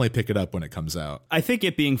will definitely pick it up when it comes out. I think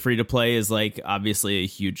it being free to play is, like, obviously a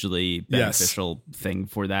hugely beneficial thing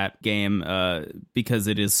for that game, because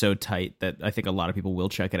it is so tight that I think a lot of people will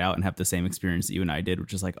check it out and have the same experience that you and I did,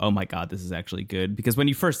 which is like, oh my God, this is actually good. Because when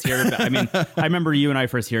you first hear about, I mean, I remember you and I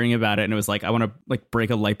first hearing about it, and it was like, I want to, like, break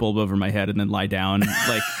a light bulb over my head and then lie down.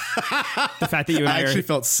 Like, the fact that you and I actually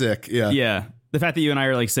felt sick. Yeah. The fact that you and I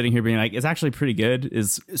are, like, sitting here being like, it's actually pretty good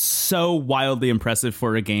is so wildly impressive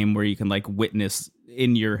for a game where you can, like, witness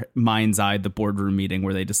in your mind's eye the boardroom meeting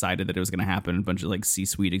where they decided that it was going to happen. A bunch of, like,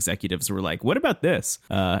 C-suite executives were like, what about this?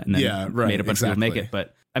 And then made a bunch of people make it.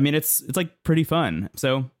 But I mean, it's like pretty fun.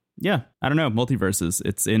 So Yeah, I don't know. Multiverses.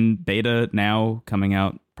 It's in beta now, coming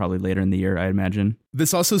out probably later in the year, I imagine.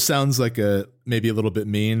 This also sounds like maybe a little bit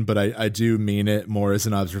mean, but I do mean it more as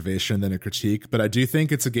an observation than a critique. But I do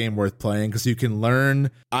think it's a game worth playing because you can learn.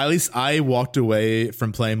 At least I walked away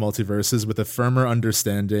from playing Multiverses with a firmer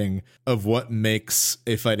understanding of what makes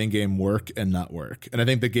a fighting game work and not work. And I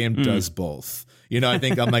think the game does both. I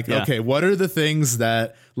think I'm like, yeah. Okay, what are the things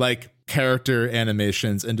that like character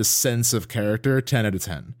animations and a sense of character? 10 out of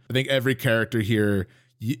 10. I think every character here,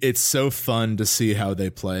 it's so fun to see how they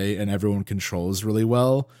play and everyone controls really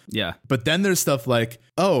well. Yeah. But then there's stuff like,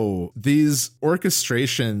 oh, these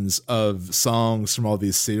orchestrations of songs from all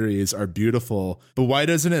these series are beautiful, but why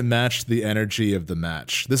doesn't it match the energy of the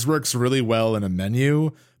match? This works really well in a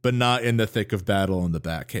menu, but not in the thick of battle in the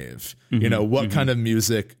Batcave. What kind of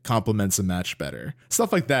music complements a match better?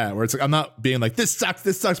 Stuff like that, where it's like, I'm not being like, this sucks,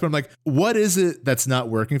 but I'm like, what is it that's not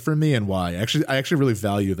working for me and why? I actually really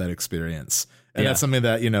value that experience. And that's something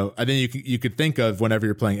that, I think you could think of whenever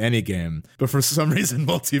you're playing any game. But for some reason,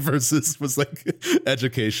 Multiverses was like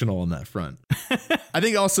educational on that front. I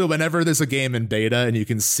think also whenever there's a game in beta and you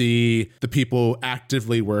can see the people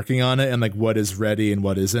actively working on it and like what is ready and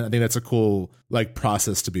what isn't, I think that's a cool like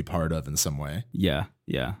process to be part of in some way. Yeah,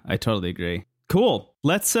 I totally agree. Cool.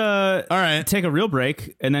 Let's all right, take a real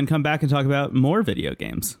break and then come back and talk about more video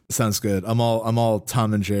games. Sounds good. I'm all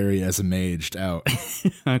Tom and Jerry as a maged out.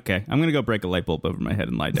 Okay. I'm gonna go break a light bulb over my head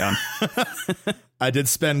and lie down. I did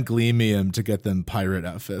spend Gleamium to get them pirate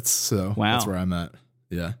outfits, so that's where I'm at.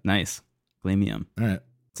 Yeah. Nice. Gleamium. All right.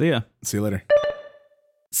 See ya. See you later.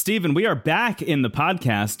 Steven, we are back in the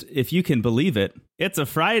podcast, if you can believe it. It's a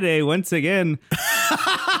Friday once again.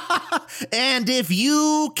 And if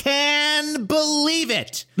you can believe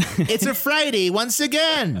it, it's a Friday once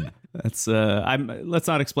again. Let's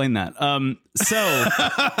not explain that. So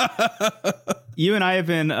you and I have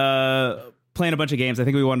been playing a bunch of games. I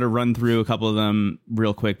think we wanted to run through a couple of them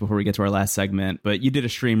real quick before we get to our last segment. But you did a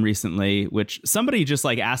stream recently, which somebody just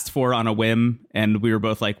like asked for on a whim, and we were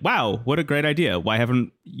both like, "Wow, what a great idea! Why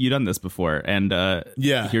haven't you done this before?" And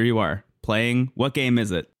here you are. Playing. What game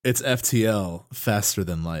is it? It's FTL, Faster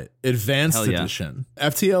Than Light, Advanced Edition.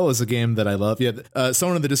 FTL is a game that I love. Yeah,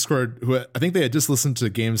 someone in the Discord who I think they had just listened to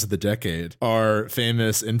Games of the Decade, our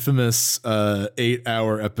infamous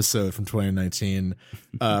 8-hour episode from 2019,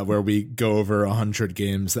 where we go over 100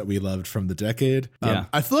 games that we loved from the decade.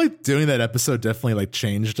 I feel like doing that episode definitely like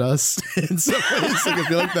changed us in some ways. Like I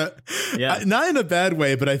feel like that, not in a bad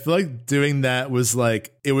way, but I feel like doing that was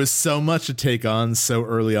like, it was so much to take on so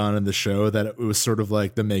early on in the show that it was sort of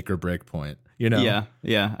like the make or break point,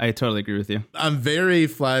 Yeah, I totally agree with you. I'm very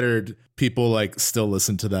flattered people like still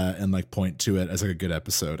listen to that and like point to it as like a good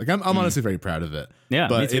episode. Like I'm honestly very proud of it. Yeah,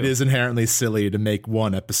 but it is inherently silly to make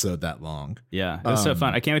one episode that long. Yeah, it was so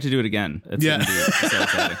fun. I can't wait to do it again. It's gonna be so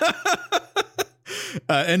exciting.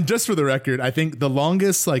 And just for the record, I think the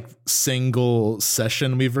longest like single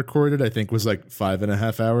session we've recorded, I think was like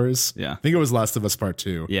 5.5 hours. Yeah. I think it was Last of Us Part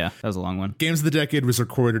 2. Yeah, that was a long one. Games of the Decade was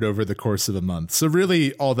recorded over the course of a month. So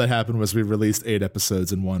really all that happened was we released 8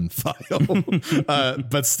 episodes in one file.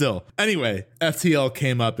 But still. Anyway, FTL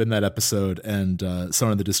came up in that episode and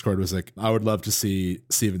someone in the Discord was like, I would love to see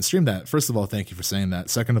Steven stream that. First of all, thank you for saying that.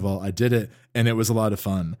 Second of all, I did it and it was a lot of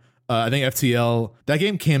fun. I think FTL, that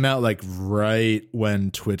game came out like right when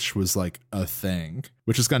Twitch was like a thing,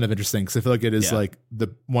 which is kind of interesting because I feel like it is like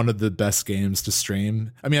one of the best games to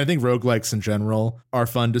stream. I mean, I think roguelikes in general are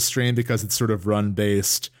fun to stream because it's sort of run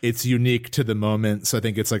based. It's unique to the moment. So I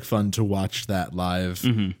think it's like fun to watch that live.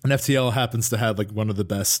 Mm-hmm. And FTL happens to have like one of the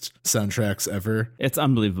best soundtracks ever. It's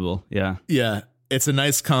unbelievable. Yeah. Yeah. It's a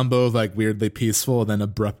nice combo of like weirdly peaceful and then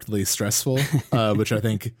abruptly stressful, which I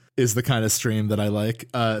think is the kind of stream that I like.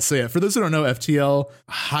 So yeah, for those who don't know, FTL,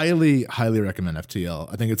 highly recommend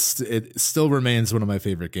FTL. I think it still remains one of my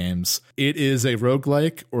favorite games. It is a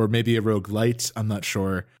roguelike or maybe a roguelite. I'm not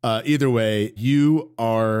sure. Either way, you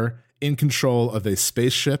are in control of a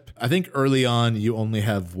spaceship. I think early on you only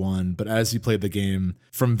have one, but as you play the game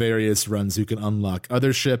from various runs, you can unlock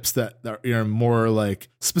other ships that are more like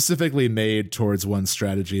specifically made towards one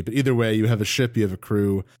strategy. But either way, you have a ship, you have a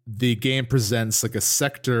crew. The game presents like a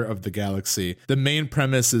sector of the galaxy. The main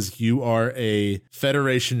premise is you are a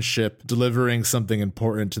Federation ship delivering something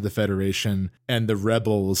important to the Federation, and the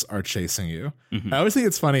rebels are chasing you. Mm-hmm. I always think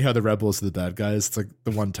it's funny how the rebels are the bad guys. It's like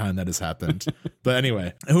the one time that has happened. But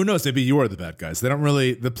anyway, who knows? Maybe you are the bad guys. They don't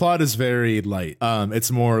really, the plot is very light.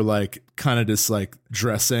 It's more like kind of just like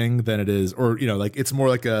dressing than it is, or, like it's more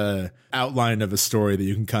like a outline of a story that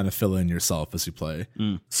you can kind of fill in yourself as you play.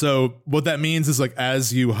 So what that means is like,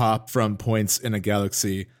 as you hop from points in a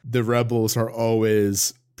galaxy, the rebels are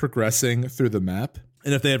always progressing through the map.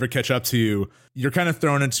 And if they ever catch up to you, you're kind of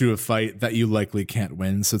thrown into a fight that you likely can't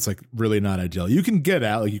win. So it's like really not ideal. You can get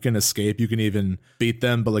out, like you can escape, you can even beat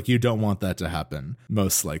them, but like you don't want that to happen,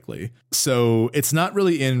 most likely. So it's not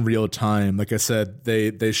really in real time. Like I said,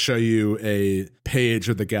 they show you a page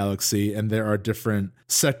of the galaxy and there are different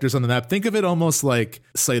sectors on the map. Think of it almost like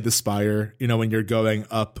Slay the Spire, you know, when you're going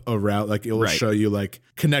up a route, like it will show you like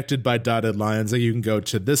connected by dotted lines, like you can go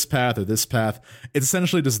to this path or this path. It's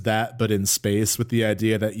essentially just that, but in space, with the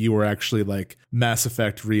idea that you were actually like Mass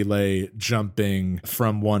Effect Relay jumping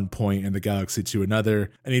from one point in the galaxy to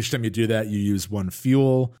another. And each time you do that, you use one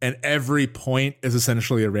fuel, and every point is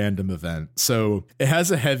essentially a random event. So it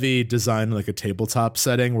has a heavy design, like a tabletop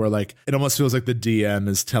setting where like it almost feels like the DM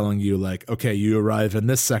is telling you like, okay, you arrive in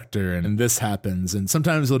this sector and this happens. And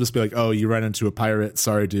sometimes it'll just be like, oh, you run into a pirate.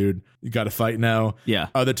 Sorry, dude. You got to fight now. Yeah.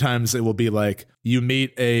 Other times it will be like you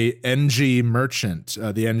meet a NG merchant.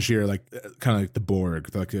 The NG are like kind of like the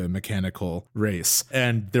Borg, like a mechanical race.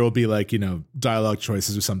 And there will be like, you know, dialogue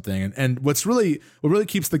choices or something. And what really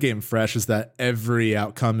keeps the game fresh is that every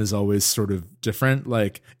outcome is always sort of different.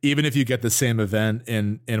 Like even if you get the same event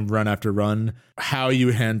in run after run, how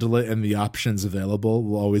you handle it and the options available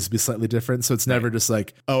will always be slightly different. So it's never just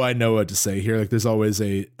like, oh, I know what to say here. Like there's always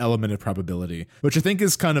a element of probability, which I think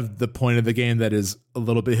is kind of the point of the game that is a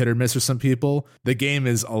little bit hit or miss for some people. The game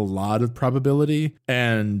is a lot of probability,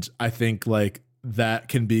 and I think like that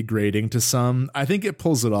can be grating to some. I think it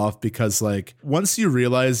pulls it off because like once you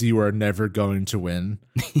realize you are never going to win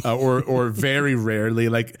or very rarely,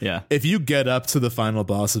 like if you get up to the final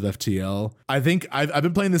boss of FTL, I think I've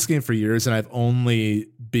been playing this game for years and I've only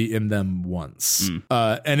beaten them once.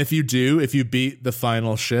 And if you beat the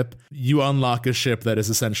final ship, you unlock a ship that is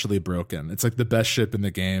essentially broken. It's like the best ship in the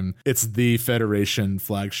game. It's the Federation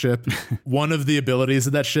flagship. One of the abilities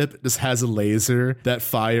of that ship just has a laser that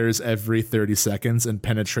fires every 30 seconds and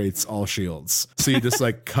penetrates all shields. So you just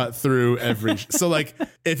like cut through every. So like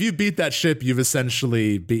if you beat that ship, you've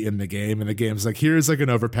essentially beaten the game. And the game's like, here's like an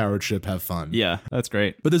overpowered ship. Have fun. Yeah, that's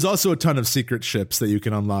great. But there's also a ton of secret ships that you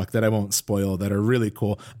can unlock that I won't spoil that are really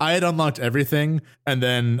cool. I had unlocked everything, and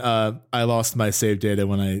then I lost my save data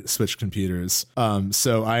when I switched computers.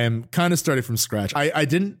 So I am kind of starting from scratch. I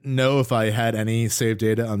didn't know if I had any save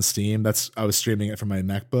data on Steam. I was streaming it from my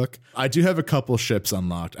MacBook. I do have a couple ships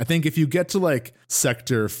unlocked. I think if you get to like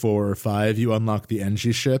sector 4 or 5, you unlock the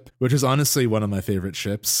NG ship, which is honestly one of my favorite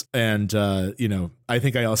ships. And you know, I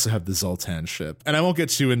think I also have the Zoltan ship. And I won't get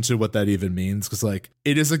too into what that even means, because like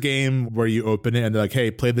it is a game where you open it and they're like, hey,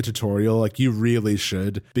 play the tutorial. Like you really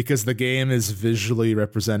should, because the game is visually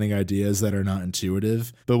representing ideas that are not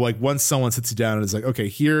intuitive. But like once someone sits you down and is like, okay,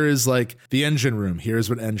 here is like the engine room, here's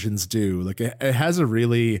what engines do. Like it has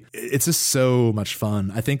it's just so much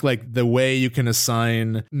fun. I think like the way you can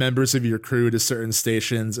assign members of your crew to certain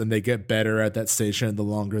stations and they get better at that station the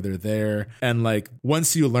longer they're there. And like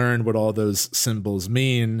once you learn what all those symbols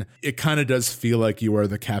mean, it kind of does feel like you are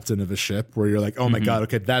the captain of a ship, where you're like, oh my God,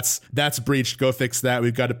 okay, that's breached, go fix that.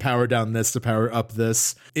 We've got to power down this to power up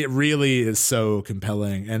this. It really is so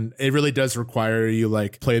compelling, and it really does require you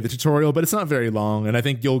like play the tutorial, but it's not very long, and I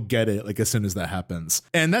think you'll get it like as soon as that happens.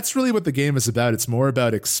 And that's really what the game is about. It's more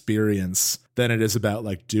about experience than it is about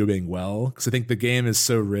like doing well, because I think the game is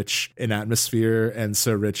so rich in atmosphere and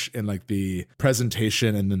so rich in like the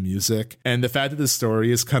presentation and the music, and the fact that the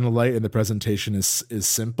story is kind of light and the presentation is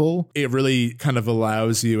simple, it really kind of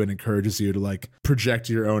allows you and encourages you to like project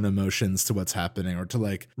your own emotions to what's happening, or to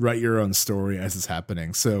like write your own story as it's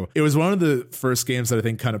happening. So it was one of the first games that I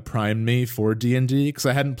think kind of primed me for D&D, because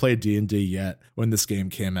I hadn't played D&D yet when this game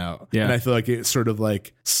came out. And I feel like it sort of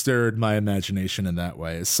like stirred my imagination in that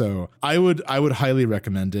way. So I would highly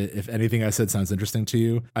recommend it. If anything I said sounds interesting to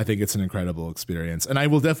you, I think it's an incredible experience, and I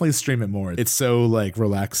will definitely stream it more. It's so like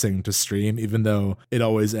relaxing to stream, even though it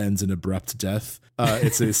always ends in abrupt death.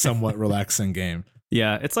 It's a somewhat relaxing game.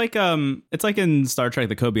 Yeah, it's like in Star Trek,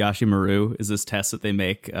 the Kobayashi Maru is this test that they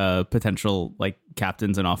make potential like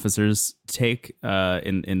captains and officers take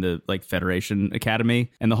in the like Federation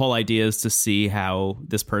Academy, and the whole idea is to see how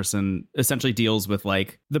this person essentially deals with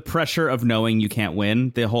like the pressure of knowing you can't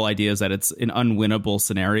win. The whole idea is that it's an unwinnable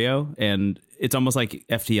scenario, and it's almost like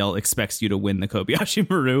FTL expects you to win the Kobayashi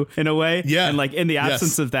Maru in a way. Yeah. And like in the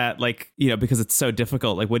absence of that, like, you know, because it's so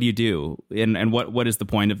difficult, like what do you do? And what is the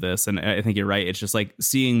point of this? And I think you're right. It's just like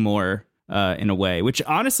seeing more in a way, which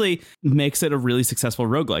honestly makes it a really successful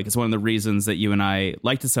roguelike. It's one of the reasons that you and I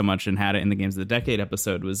liked it so much and had it in the Games of the Decade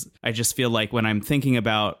episode. Was I just feel like when I'm thinking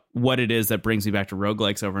about what it is that brings me back to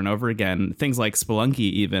roguelikes over and over again, things like Spelunky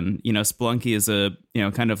even, Spelunky is a,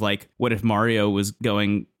 kind of like, what if Mario was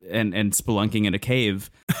going and spelunking in a cave?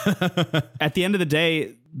 At the end of the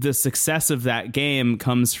day, the success of that game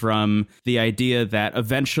comes from the idea that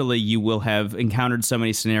eventually you will have encountered so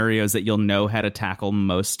many scenarios that you'll know how to tackle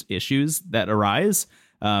most issues that arise.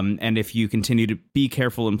 And if you continue to be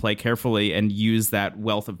careful and play carefully and use that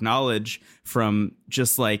wealth of knowledge from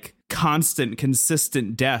just like constant,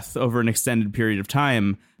 consistent death over an extended period of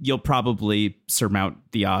time, you'll probably surmount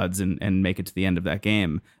the odds and make it to the end of that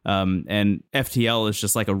game. And FTL is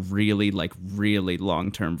just like a really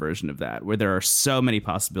long-term version of that, where there are so many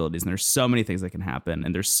possibilities and there's so many things that can happen.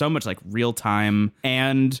 And there's so much like real time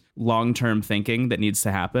and long-term thinking that needs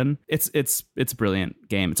to happen. It's a brilliant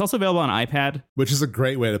game. It's also available on iPad, which is a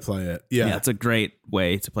great way to play it. Yeah, it's a great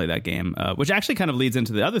way to play that game, which actually kind of leads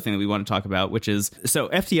into the other thing that we want to talk about, which is, so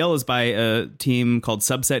FTL is by a team called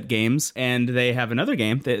Subset Games, and they have another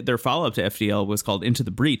game. Their follow-up to FTL was called Into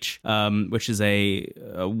the Breach, which is a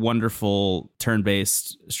wonderful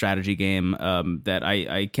turn-based strategy game that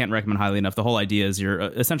I can't recommend highly enough. The whole idea is you're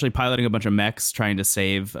essentially piloting a bunch of mechs trying to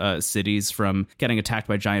save cities from getting attacked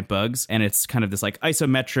by giant bugs, and it's kind of this like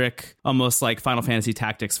isometric, almost like Final Fantasy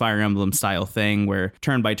Tactics Fire Emblem style thing, where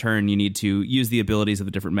turn by turn you need to use the abilities of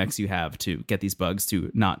the different mechs you have to get these bugs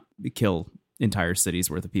to not kill entire cities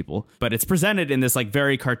worth of people. But it's presented in this like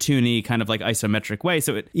very cartoony kind of like isometric way.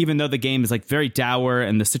 So even though the game is like very dour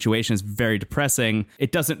and the situation is very depressing,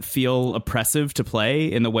 it doesn't feel oppressive to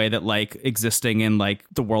play in the way that like existing in like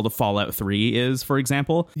the world of Fallout 3 is, for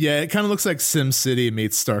example. Yeah, it kind of looks like SimCity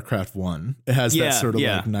meets StarCraft 1. It has that sort of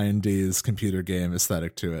like 90s computer game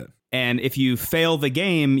aesthetic to it. And if you fail the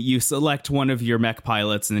game, you select one of your mech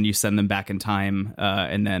pilots and then you send them back in time,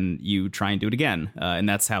 and then you try and do it again. And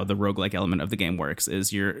that's how the roguelike element of the game works,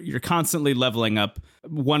 is you're constantly leveling up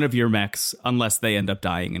one of your mechs unless they end up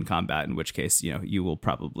dying in combat, in which case, you will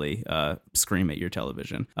probably scream at your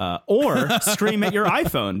television or scream at your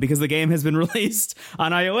iPhone, because the game has been released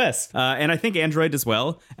on iOS. And I think Android as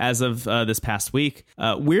well, as of this past week.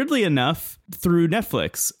 Weirdly enough, through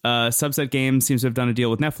Netflix. Subset Games seems to have done a deal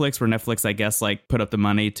with Netflix, where Netflix, I guess, like put up the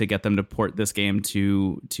money to get them to port this game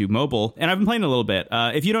to mobile. And I've been playing a little bit.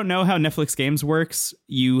 If you don't know how Netflix Games works,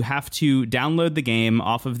 you have to download the game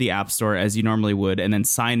off of the App Store as you normally would, and then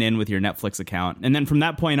sign in with your Netflix account. And then from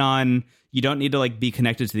that point on, you don't need to like be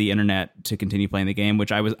connected to the internet to continue playing the game,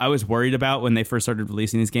 which I was worried about when they first started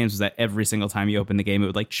releasing these games, was that every single time you open the game, it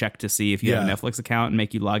would like check to see if you have a Netflix account and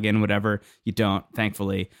make you log in, whatever. You don't,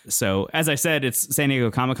 thankfully. So as I said, it's San Diego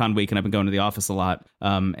Comic-Con week and I've been going to the office a lot.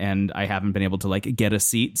 And I haven't been able to like get a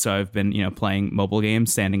seat. So I've been, playing mobile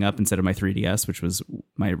games, standing up instead of my 3DS, which was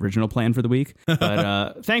my original plan for the week.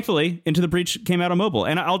 But thankfully, Into the Breach came out on mobile.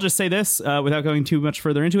 And I'll just say this without going too much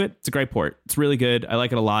further into it. It's a great port. It's really good. I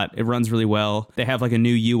like it a lot. It runs really well. They have like a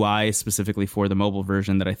new UI specifically for the mobile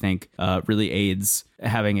version that I think really aids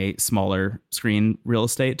having a smaller screen real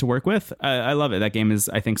estate to work with. I love it. That game is,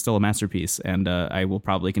 I think, still a masterpiece, and I will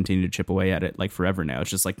probably continue to chip away at it like forever now.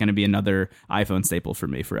 It's just like going to be another iPhone staple for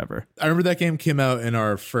me forever. I remember that game came out in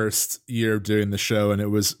our first year of doing the show, and it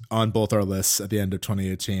was on both our lists at the end of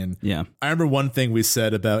 2018. Yeah. I remember one thing we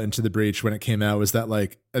said about Into the Breach when it came out was that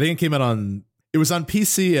like, I think it came out on, it was on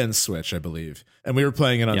PC and Switch, I believe. And we were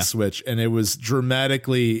playing it on Switch, and it was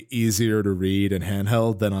dramatically easier to read in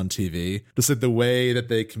handheld than on TV. Just like the way that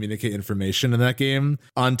they communicate information in that game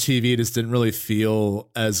on TV just didn't really feel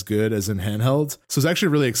as good as in handheld. So I was actually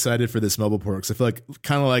really excited for this mobile port, because I feel like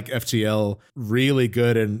kind of like FTL, really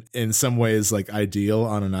good and in some ways like ideal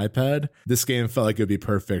on an iPad. This game felt like it would be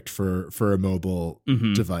perfect for a mobile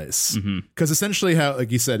device. Because essentially how,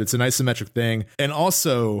 like you said, it's an isometric thing. And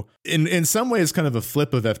also in some ways kind of a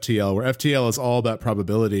flip of FTL, where FTL is all about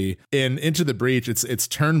probability. In Into the Breach, it's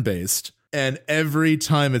turn-based, and every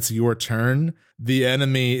time it's your turn, the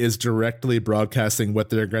enemy is directly broadcasting what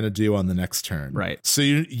they're going to do on the next turn. Right. So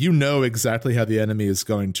you know exactly how the enemy is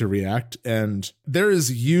going to react, and there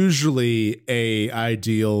is usually a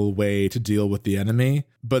ideal way to deal with the enemy,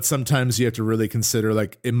 but sometimes you have to really consider,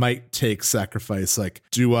 like, it might take sacrifice. Like,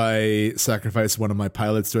 do I sacrifice one of my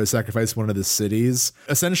pilots? Do I sacrifice one of the cities?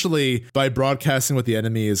 Essentially, by broadcasting what the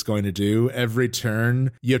enemy is going to do, every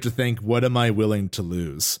turn, you have to think, what am I willing to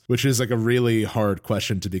lose? Which is like a really hard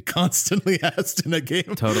question to be constantly asking. quest in a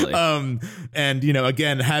game. Totally. And, you know,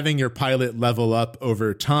 again, having your pilot level up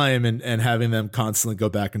over time and having them constantly go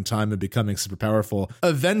back in time and becoming super powerful,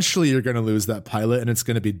 eventually you're going to lose that pilot and it's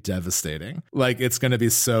going to be devastating. Like, it's going to be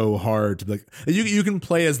so hard to, like, you can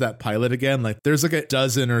play as that pilot again. Like, there's like a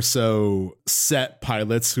dozen or so set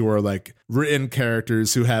pilots who are like written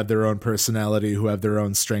characters who have their own personality, who have their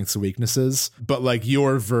own strengths and weaknesses, but like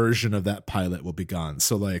your version of that pilot will be gone.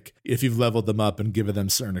 So like if you've leveled them up and given them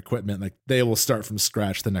certain equipment, like they will start from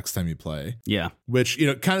scratch the next time you play. Yeah. Which, you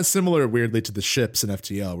know, kind of similar weirdly to the ships in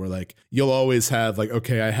FTL, where like you'll always have like,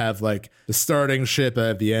 okay, I have like the starting ship, I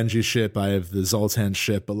have the Engie ship, I have the Zoltan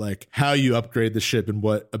ship, but like how you upgrade the ship and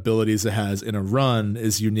what abilities it has in a run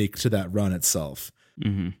is unique to that run itself.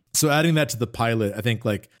 Mm-hmm. So adding that to the pilot, I think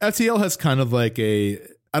like FTL has kind of like I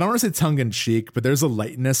don't want to say tongue in cheek, but there's a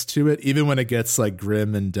lightness to it, even when it gets like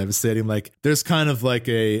grim and devastating. Like there's kind of like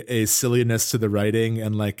a silliness to the writing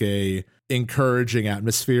and like a encouraging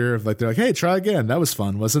atmosphere of like, they're like, hey, try again. That was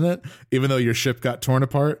fun, wasn't it? Even though your ship got torn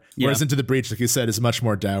apart. Yeah. Whereas Into the Breach, like you said, is much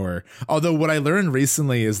more dour. Although what I learned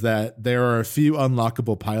recently is that there are a few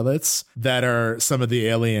unlockable pilots that are some of the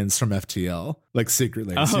aliens from FTL, like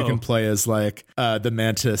secretly. So you can play as like the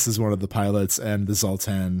Mantis is one of the pilots and the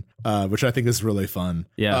Zoltan, which I think is really fun.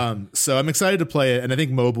 Yeah. So I'm excited to play it. And I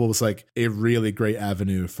think mobile was like a really great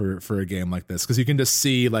avenue for a game like this, because you can just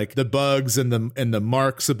see like the bugs and the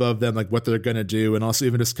marks above them, like what they're going to do. And also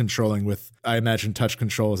even just controlling with, I imagine, touch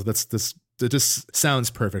controls. It just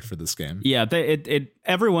sounds perfect for this game. Yeah, it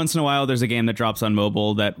every once in a while there's a game that drops on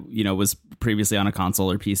mobile that, you know, was previously on a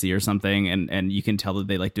console or PC or something, and you can tell that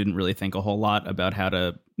they like didn't really think a whole lot about how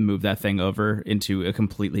to move that thing over into a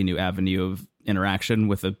completely new avenue of interaction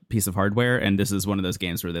with a piece of hardware. And this is one of those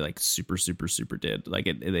games where they like super did like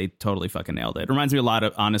it. They totally fucking nailed it. It reminds me a lot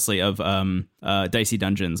of, honestly, of Dicey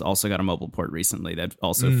Dungeons also got a mobile port recently that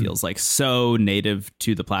also feels like so native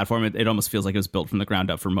to the platform. It almost feels like it was built from the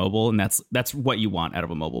ground up for mobile, and that's what you want out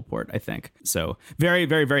of a mobile port, I think. So very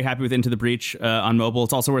happy with Into the Breach on mobile.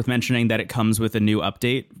 It's also worth mentioning that it comes with a new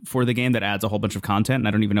update for the game that adds a whole bunch of content, and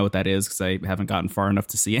I don't even know what that is because I haven't gotten far enough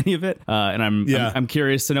to see any of it, and I'm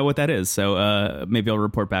curious to know what that is. So maybe I'll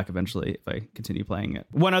report back eventually if I continue playing it.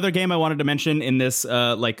 One other game I wanted to mention in this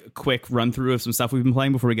like quick run through of some stuff we've been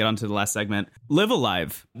playing before we get on to the last segment. Live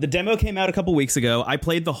Alive. The demo came out a couple weeks ago. I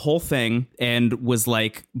played the whole thing and was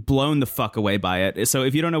like blown the fuck away by it. So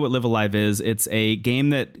if you don't know what Live Alive is, it's a game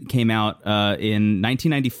that came out in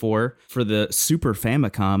 1994 for the Super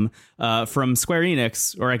Famicom from Square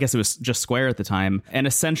Enix, or I guess it was just Square at the time, and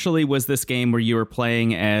essentially was this game where you were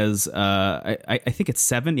playing as I think it's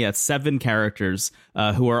seven characters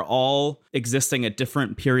who are all existing at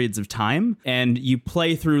different periods of time, and you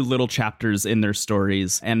play through little chapters in their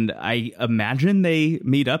stories, and I imagine they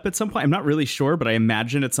meet up at some point. I'm not really sure, but I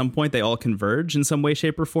imagine at some point they all converge in some way,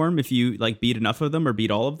 shape, or form if you like beat enough of them or beat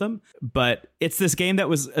all of them. But it's this game that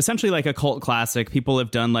was essentially like a cult classic. People have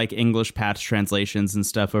done like English patch translations and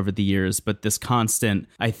stuff over the years, but this constant,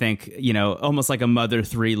 I think, you know, almost like a Mother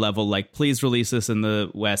 3 level, like, please release this in the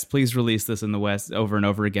West, please release this in the West, over and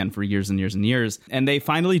over again for years and years and years. And they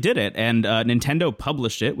finally did it. And Nintendo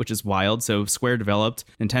published it, which is wild. So Square developed,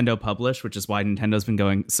 Nintendo published, which is why Nintendo's been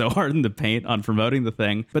going so hard in the paint on promoting the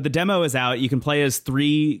thing. But the demo is out. You can play as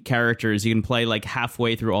 3 characters. You can play like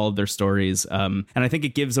halfway through all of their stories. And I think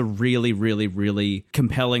it gives a really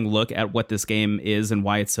compelling look at what this game is and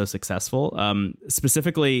why it's so successful.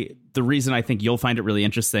 Specifically, the reason I think you'll find it really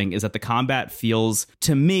interesting is that the combat feels,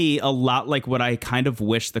 to me, a lot like what I kind of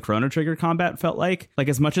wish the Chrono Trigger combat felt like. Like,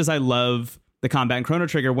 as much as I love the combat in Chrono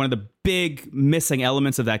Trigger, one of the big missing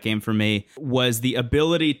elements of that game for me was the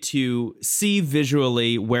ability to see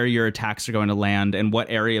visually where your attacks are going to land and what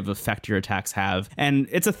area of effect your attacks have. And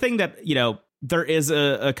it's a thing that, you know, there is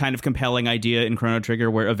a kind of compelling idea in Chrono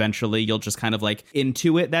Trigger where eventually you'll just kind of like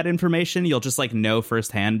intuit that information. You'll just like know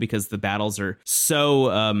firsthand because the battles are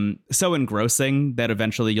so engrossing that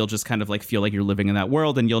eventually you'll just kind of like feel like you're living in that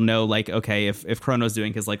world, and you'll know like, okay, if Chrono's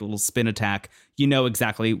doing his like little spin attack, you know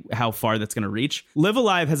exactly how far that's going to reach. Live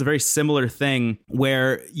Alive has a very similar thing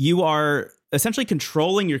where you are essentially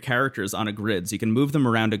controlling your characters on a grid. So you can move them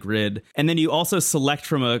around a grid, and then you also select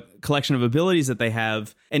from a collection of abilities that they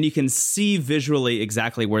have, and you can see visually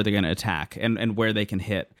exactly where they're going to attack and where they can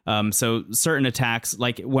hit. So certain attacks,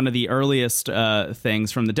 like one of the earliest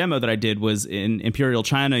things from the demo that I did was in Imperial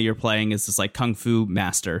China, you're playing as this like kung fu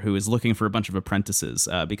master who is looking for a bunch of apprentices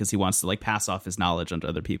because he wants to like pass off his knowledge onto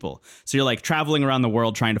other people. So you're like traveling around the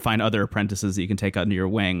world trying to find other apprentices that you can take under your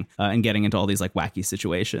wing and getting into all these like wacky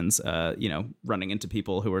situations, running into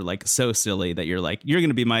people who are like so silly that you're like, you're going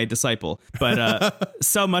to be my disciple. But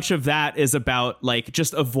so much of that is about like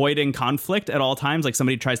just avoiding conflict at all times. Like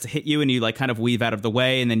somebody tries to hit you and you like kind of weave out of the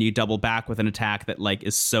way, and then you double back with an attack that like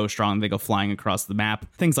is so strong they go flying across the map.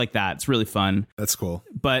 Things like that. It's really fun. That's cool.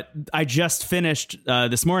 But I just finished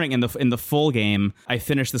this morning in the full game. I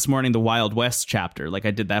finished this morning the Wild West chapter. Like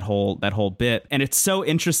I did that whole bit, and it's so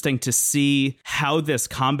interesting to see how this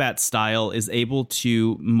combat style is able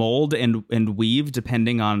to mold and weave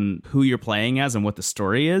depending on who you're playing as and what the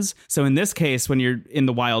story is. So in this case, when you're in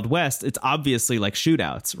the Wild West, it's obviously like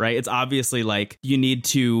shootouts, right? It's obviously like you need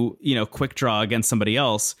to, quick draw against somebody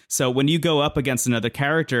else. So when you go up against another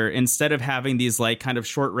character, instead of having these like kind of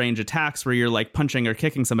short range attacks where you're like punching or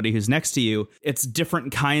kicking somebody who's next to you, it's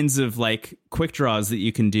different kinds of like quick draws that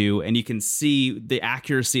you can do, and you can see the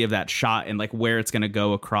accuracy of that shot and like where it's going to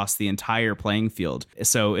go across the entire playing field.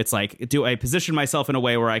 So it's like, do I position myself in a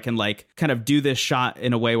way where I can like kind of do this shot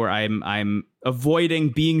in a way where I'm avoiding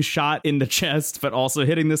being shot in the chest, but also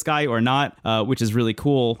hitting this guy or not, which is really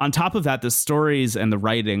cool. On top of that, the stories and the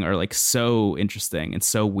writing are like so interesting and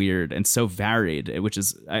so weird and so varied, which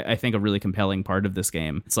is, I think, a really compelling part of this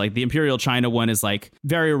game. It's like the Imperial China one is like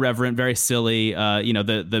very irreverent, very silly.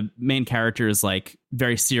 The main character is like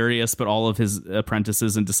very serious, but all of his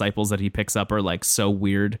apprentices and disciples that he picks up are like so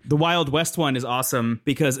weird. The Wild West one is awesome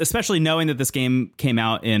because, especially knowing that this game came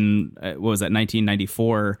out in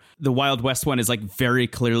 1994, the Wild West one is like very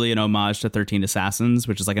clearly an homage to 13 Assassins,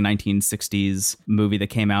 which is like a 1960s movie that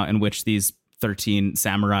came out in which these 13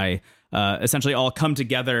 samurai essentially all come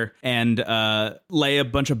together and lay a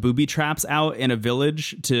bunch of booby traps out in a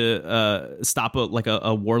village to stop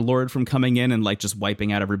a warlord from coming in and like just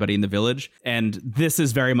wiping out everybody in the village. And this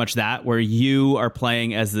is very much that, where you are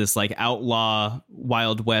playing as this like outlaw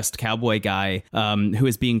Wild West cowboy guy who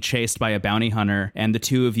is being chased by a bounty hunter, and the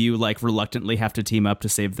two of you like reluctantly have to team up to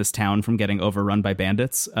save this town from getting overrun by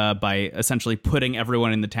bandits by essentially putting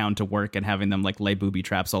everyone in the town to work and having them like lay booby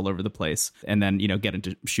traps all over the place, and then get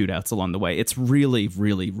into shootouts along the way. It's really,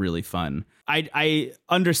 really, really fun. I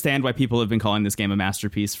understand why people have been calling this game a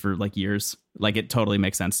masterpiece for like years. Like, it totally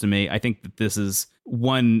makes sense to me. I think that this is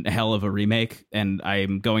one hell of a remake, and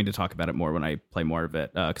I'm going to talk about it more when I play more of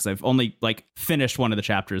it, because I've only like finished one of the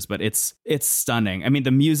chapters, but it's stunning. I mean,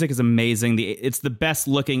 the music is amazing. It's the best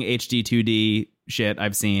looking HD 2D shit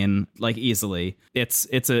I've seen, like, easily. It's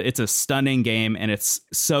a stunning game, and it's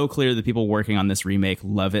so clear that people working on this remake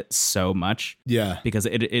love it so much. Yeah, because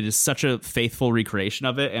it is such a faithful recreation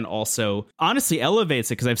of it, and also honestly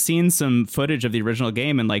elevates it, because I've seen some footage of the original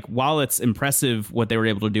game, and like, while it's impressive what they were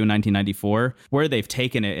able to do in 1994, where they've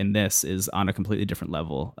taken it in this is on a completely different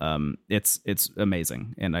level. It's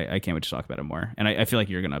amazing, and I can't wait to talk about it more, and I feel like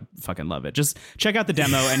you're gonna fucking love it. Just check out the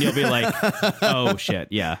demo and you'll be like, oh shit,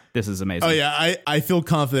 yeah, this is amazing. Oh yeah, I feel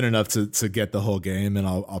confident enough to get the whole game, and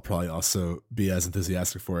I'll probably also be as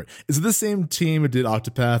enthusiastic for it. Is it the same team who did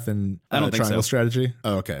Octopath and I don't think Triangle so. Strategy?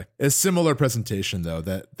 Oh, okay. It's similar presentation though,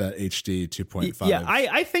 that HD 2.5. Yeah,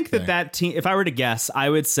 I think that team, if I were to guess, I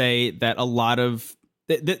would say that a lot of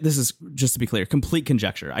this is, just to be clear, complete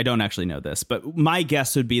conjecture. I don't actually know this, but my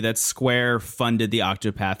guess would be that Square funded the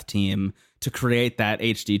Octopath team to create that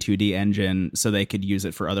HD 2D engine so they could use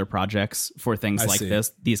it for other projects, for things like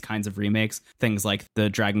these kinds of remakes, things like the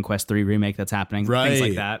Dragon Quest 3 remake that's happening, things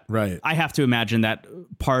like that. Right. I have to imagine that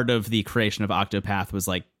part of the creation of Octopath was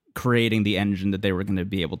like creating the engine that they were going to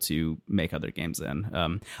be able to make other games in.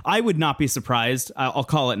 I would not be surprised. I'll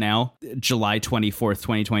call it now, July 24th,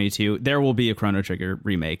 2022. There will be a Chrono Trigger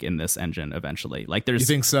remake in this engine eventually. Like, there's. You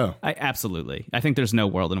think so? Absolutely. I think there's no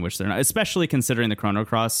world in which they're not, especially considering the Chrono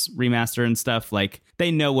Cross remaster and stuff. Like,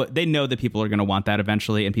 they know that people are going to want that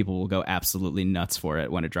eventually, and people will go absolutely nuts for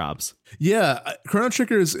it when it drops. Yeah, Chrono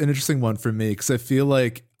Trigger is an interesting one for me, because I feel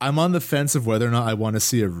like I'm on the fence of whether or not I want to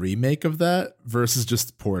see a remake of that versus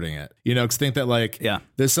just porting it. Because I think that, like,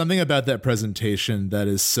 there's something about that presentation that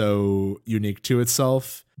is so unique to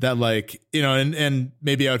itself that, like, and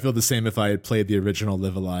maybe I would feel the same if I had played the original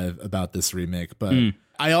Live Alive about this remake. But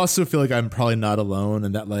I also feel like I'm probably not alone,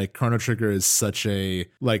 and that, like, Chrono Trigger is such a,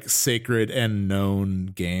 like, sacred and known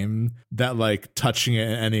game that, like, touching it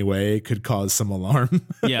in any way could cause some alarm.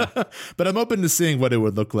 Yeah. But I'm open to seeing what it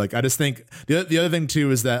would look like. I just think the other thing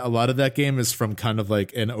too is that a lot of that game is from kind of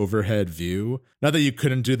like an overhead view. Not that you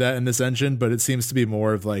couldn't do that in this engine, but it seems to be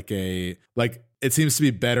more of like it seems to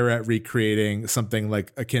be better at recreating something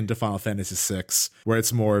like akin to Final Fantasy VI, where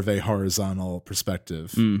it's more of a horizontal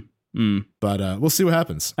perspective. But we'll see what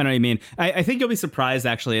happens. I know what you mean. I think you'll be surprised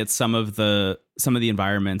actually at some of the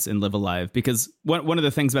environments in Live Alive, because one of the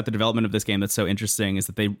things about the development of this game that's so interesting is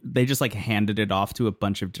that they just like handed it off to a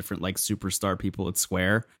bunch of different like superstar people at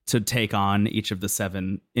Square to take on each of the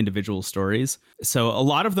 7 individual stories. So a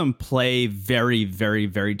lot of them play very, very,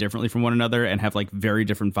 very differently from one another and have like very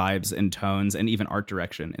different vibes and tones and even art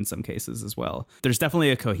direction in some cases as well. There's definitely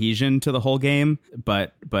a cohesion to the whole game,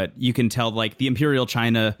 but you can tell like the Imperial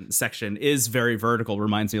China section is very vertical,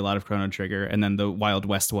 reminds me a lot of Chrono Trigger, and then the Wild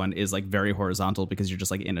West one is like very horizontal because you're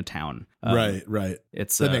just like in a town. Right.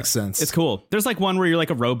 That makes sense. It's cool. There's like one where you're like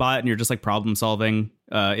a robot and you're just like problem solving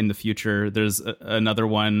in the future. There's another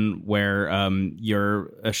one where you're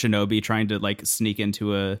a shinobi trying to like sneak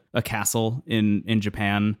into a castle in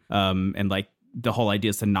Japan, and like the whole idea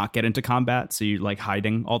is to not get into combat, so you're like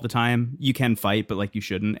hiding all the time. You can fight, but like you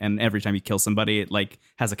shouldn't, and every time you kill somebody it like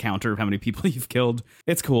has a counter of how many people you've killed.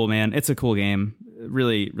 It's cool, man. It's a cool game.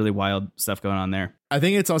 Really, really wild stuff going on there. I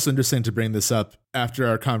think it's also interesting to bring this up after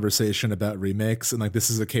our conversation about remakes, and like this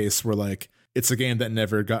is a case where like it's a game that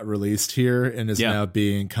never got released here and is now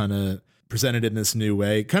being kind of presented in this new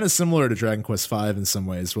way, kind of similar to Dragon Quest V in some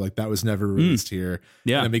ways, where like that was never released here.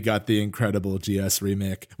 Yeah. And then we got the incredible DS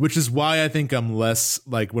remake, which is why I think I'm less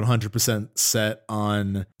like 100% set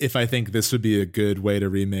on if I think this would be a good way to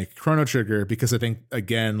remake Chrono Trigger, because I think,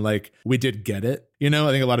 again, like we did get it. You know,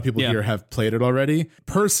 I think a lot of people here have played it already.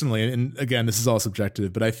 Personally, and again, this is all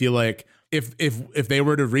subjective, but I feel like if they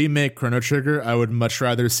were to remake Chrono Trigger, I would much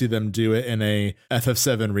rather see them do it in a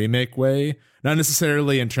FF7 remake way. Not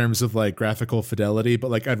necessarily in terms of like graphical fidelity,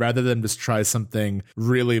 but like I'd rather them just try something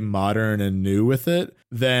really modern and new with it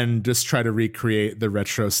than just try to recreate the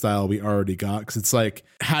retro style we already got. Because it's like,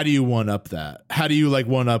 how do you one up that? How do you like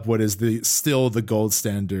one up what is still the gold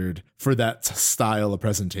standard for that style of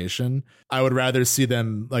presentation? I would rather see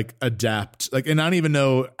them like adapt, like, and I don't even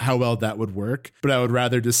know how well that would work, but I would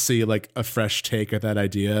rather just see like a fresh take at that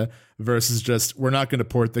idea versus just, we're not going to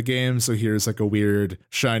port the game, so here's like a weird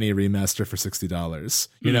shiny remaster for $60.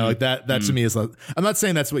 You know, like that to me is like, I'm not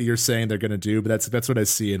saying that's what you're saying they're going to do, but that's what I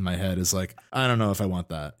see in my head is like, I don't know if I want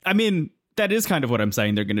that. I mean, that is kind of what I'm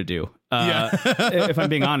saying they're going to do. If I'm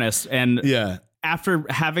being honest. And after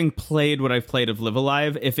having played what I've played of Live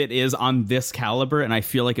Alive, if it is on this caliber, and I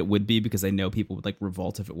feel like it would be because I know people would like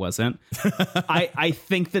revolt if it wasn't, I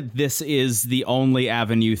think that this is the only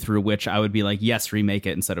avenue through which I would be like, yes, remake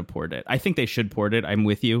it instead of port it. I think they should port it. I'm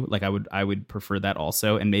with you. Like I would prefer that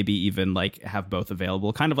also, and maybe even like have both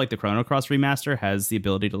available. Kind of like the Chrono Cross remaster has the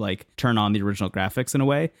ability to like turn on the original graphics in a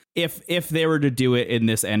way. If they were to do it in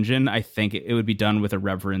this engine, I think it would be done with a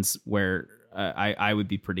reverence where I would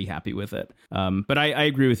be pretty happy with it. But I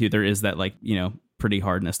agree with you. There is that like, you know, pretty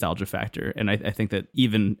hard nostalgia factor. And I think that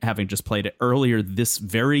even having just played it earlier this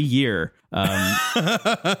very year,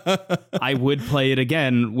 I would play it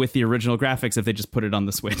again with the original graphics if they just put it on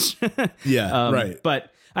the Switch. Right.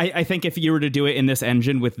 But I think if you were to do it in this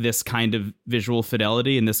engine with this kind of visual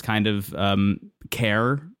fidelity and this kind of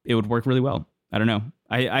care, it would work really well. I don't know.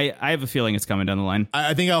 I have a feeling it's coming down the line.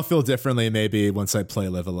 I think I'll feel differently maybe once I play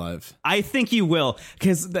Live Alive. I think you will,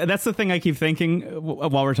 because that's the thing I keep thinking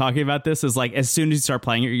while we're talking about this is like, as soon as you start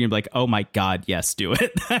playing it, you're gonna be like, oh my God, yes, do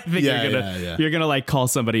it. I think you're gonna like call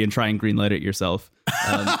somebody and try and greenlight it yourself.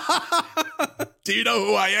 Do you know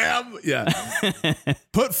who I am? Yeah.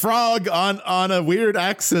 Put Frog on a weird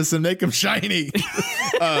axis and make him shiny.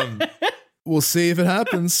 We'll see if it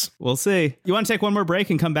happens. We'll see. You want to take one more break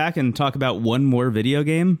and come back and talk about one more video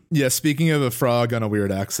game? Yeah, speaking of a frog on a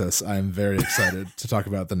weird axis, I'm very excited to talk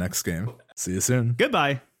about the next game. See you soon.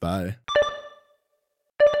 Goodbye. Bye.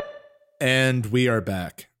 And we are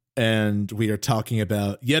back. And we are talking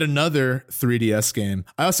about yet another 3DS game.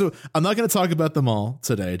 I'm not going to talk about them all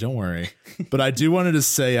today, don't worry. But I do want to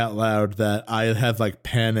just say out loud that I have like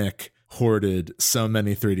panic hoarded so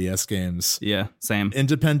many 3DS games. Yeah, same.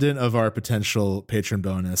 Independent of our potential patron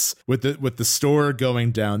bonus, with the store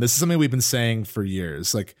going down. This is something we've been saying for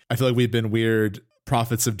years. Like, I feel like we've been weird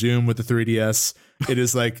prophets of doom with the 3DS. It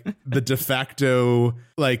is like the de facto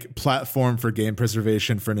like platform for game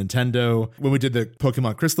preservation for Nintendo. When we did the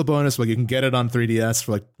Pokemon Crystal bonus, like you can get it on 3DS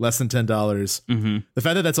for like less than $10. Mm-hmm. The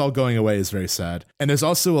fact that that's all going away is very sad. And there's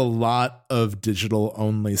also a lot of digital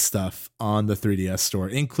only stuff on the 3DS store,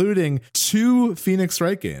 including 2 Phoenix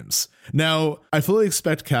Wright games. Now, I fully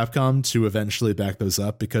expect Capcom to eventually back those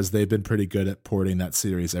up because they've been pretty good at porting that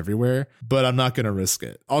series everywhere, but I'm not going to risk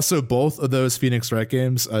it. Also, both of those Phoenix Wright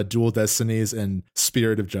games, Dual Destinies and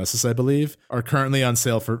Spirit of Justice, I believe, are currently on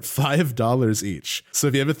sale for $5 each. So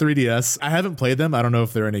if you have a 3DS, I haven't played them. I don't know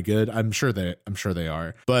if they're any good. I'm sure they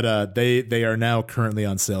are. But they are now currently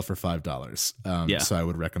on sale for $5. So I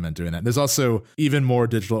would recommend doing that. There's also even more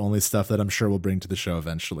digital only stuff that I'm sure we'll bring to the show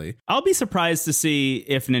eventually. I'll be surprised to see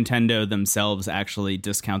if Nintendo themselves actually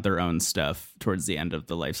discount their own stuff towards the end of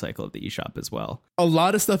the life cycle of the eShop as well. A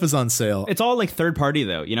lot of stuff is on sale. It's all like third party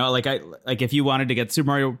though, you know, like if you wanted to get Super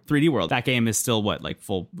Mario 3D World, that game is still what, like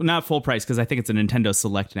not full price, because I think it's a Nintendo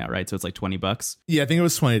Select now, right? So it's like $20. Yeah, I think it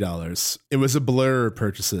was $20. It was a blur of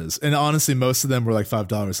purchases, and honestly, most of them were like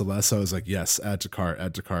 $5 or less. So I was like, yes, add to cart,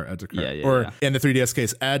 add to cart, add to cart. In the 3DS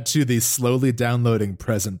case, add to the slowly downloading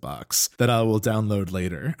present box that I will download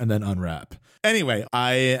later and then unwrap. Anyway,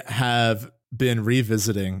 I have been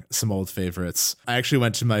revisiting some old favorites. I actually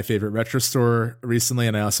went to my favorite retro store recently,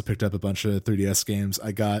 and I also picked up a bunch of 3DS games.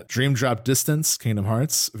 I got Dream Drop Distance, Kingdom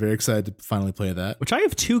Hearts. Very excited to finally play that. Which I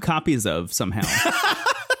have 2 copies of somehow.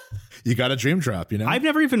 You got a Dream Drop, you know? I've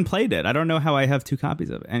never even played it. I don't know how I have 2 copies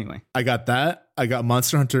of it. Anyway. I got that. I got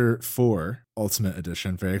Monster Hunter 4 Ultimate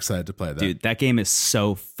Edition. Very excited to play that. Dude, that game is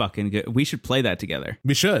so fucking good. We should play that together.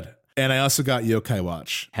 We should. And I also got Yokai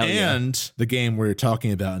Watch. Hell yeah. And the game we're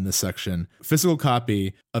talking about in this section, physical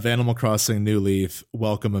copy of Animal Crossing New Leaf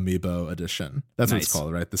Welcome Amiibo Edition. That's what it's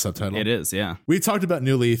called, right? The subtitle? It is, yeah. We talked about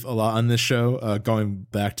New Leaf a lot on this show, going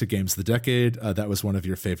back to Games of the Decade. That was one of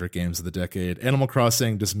your favorite games of the decade. Animal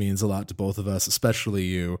Crossing just means a lot to both of us, especially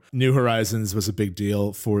you. New Horizons was a big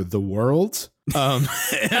deal for the world.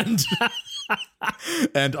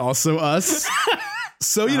 And also us.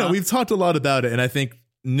 So, you know, we've talked a lot about it, and I think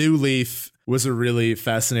New Leaf was a really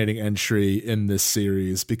fascinating entry in this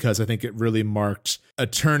series because I think it really marked a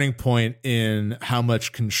turning point in how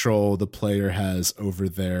much control the player has over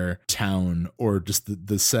their town or just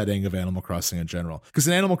the setting of Animal Crossing in general. Because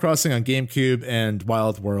in Animal Crossing on GameCube and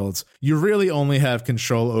Wild Worlds, you really only have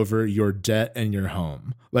control over your debt and your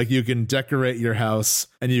home. Like, you can decorate your house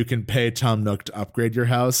and you can pay Tom Nook to upgrade your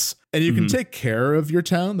house. And you can take care of your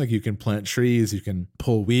town. Like, you can plant trees, you can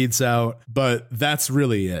pull weeds out, but that's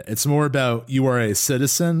really it. It's more about you are a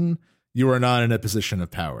citizen. You are not in a position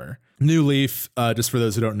of power. New Leaf, just for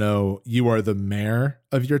those who don't know, you are the mayor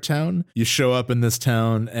of your town. You show up in this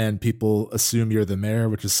town and people assume you're the mayor,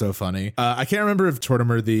 which is so funny. I can't remember if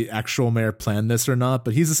Tortimer, the actual mayor, planned this or not,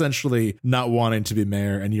 but he's essentially not wanting to be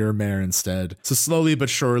mayor and you're mayor instead. So slowly but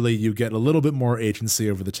surely you get a little bit more agency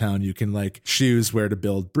over the town. You can like choose where to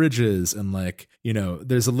build bridges and like, you know,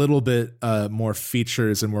 there's a little bit more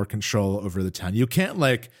features and more control over the town. You can't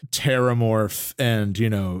like terramorph and, you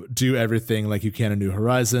know, do everything like you can in New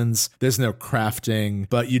Horizons. There's no crafting,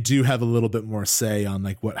 but you do have a little bit more say on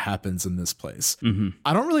like what happens in this place.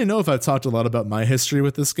 I don't really know if I've talked a lot about my history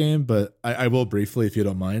with this game, but I will briefly if you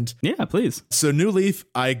don't mind. Yeah, please. So New Leaf,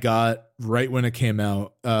 I got right when it came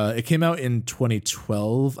out. It came out in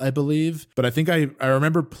 2012, I believe. But I think I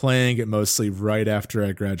remember playing it mostly right after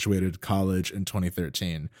I graduated college in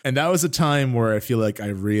 2013. And that was a time where I feel like I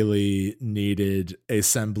really needed a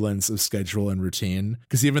semblance of schedule and routine.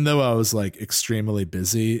 Because even though I was like extremely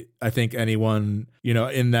busy, I think anyone, you know,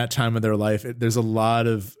 in that time of their life, there's a lot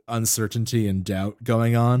of uncertainty and doubt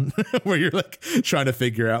going on where you're like trying to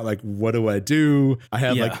figure out like, what do I do? I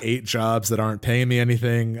have like 8 jobs that aren't paying me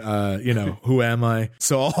anything. You know, who am I?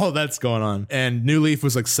 So all that's going on. And New Leaf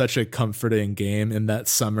was like such a comforting game in that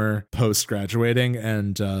summer post graduating.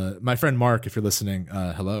 And my friend Mark, if you're listening,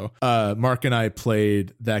 hello. Mark and I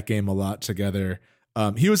played that game a lot together.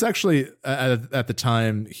 He was actually at the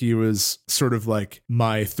time, he was sort of like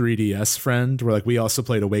my 3DS friend, where like we also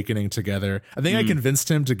played Awakening together. I think I convinced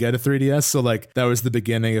him to get a 3DS. So like that was the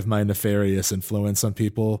beginning of my nefarious influence on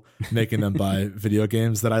people, making them buy video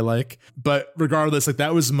games that I like. But regardless, like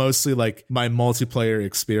that was mostly like my multiplayer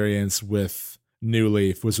experience with New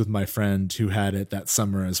Leaf was with my friend who had it that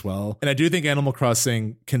summer as well. And I do think Animal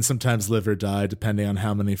Crossing can sometimes live or die depending on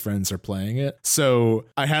how many friends are playing it. So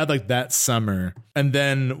I had like that summer. And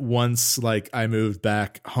then once like I moved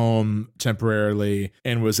back home temporarily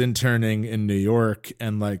and was interning in New York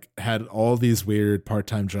and like had all these weird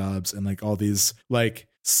part-time jobs and like all these like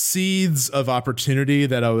seeds of opportunity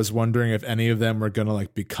that I was wondering if any of them were going to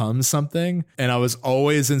like become something. And I was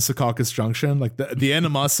always in Secaucus Junction. Like the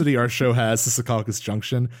animosity our show has to Secaucus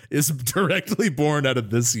Junction is directly born out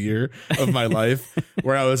of this year of my life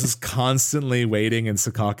where I was just constantly waiting in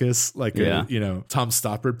Secaucus, like a, you know, Tom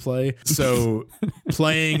Stoppard play. So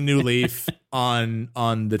playing New Leaf on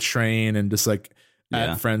the train and just like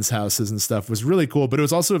at friends' houses and stuff was really cool, but it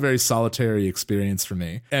was also a very solitary experience for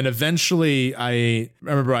me. And eventually I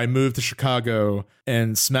remember I moved to Chicago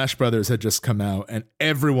and Smash Brothers had just come out and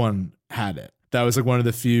everyone had it. that was like one of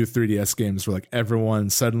the few 3DS games where like everyone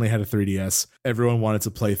suddenly had a 3DS. Everyone wanted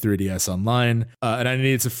to play 3DS online, and I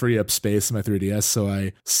needed to free up space in my 3DS. So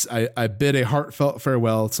I bid a heartfelt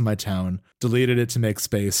farewell to my town, deleted it to make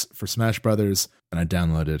space for Smash Brothers, and I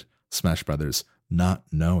downloaded Smash Brothers, not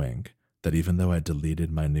knowing that even though I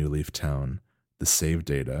deleted my New Leaf town, the save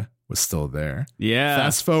data was still there. Yeah.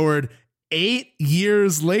 Fast forward 8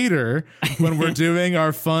 years later, when we're doing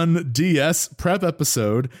our fun DS prep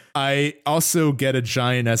episode, I also get a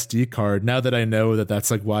giant SD card. Now that I know that that's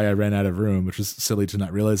like why I ran out of room, which was silly to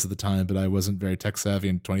not realize at the time, but I wasn't very tech savvy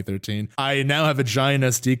in 2013. I now have a giant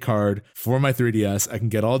SD card for my 3DS. I can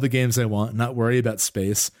get all the games I want, not worry about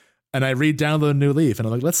space. And I re-download New Leaf, and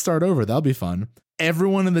I'm like, let's start over. That'll be fun.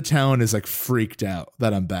 Everyone in the town is like freaked out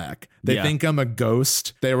that I'm back. They think I'm a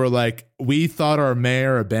ghost. They were like, we thought our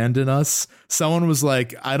mayor abandoned us. Someone was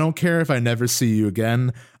like, I don't care if I never see you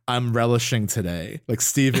again. I'm relishing today. Like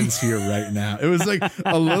Steven's here right now. It was like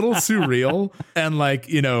a little surreal, and like,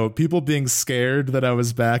 you know, people being scared that I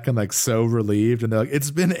was back and like so relieved. And they're like,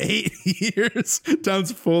 it's been 8 years.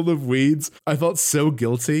 Town's full of weeds. I felt so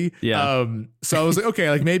guilty. Yeah. So I was like, okay,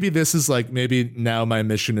 like maybe this is like, maybe now my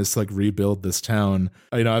mission is to like rebuild this town.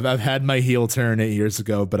 You know, I've had my heel turn 8 years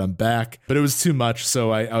ago, but I'm back. But it was too much.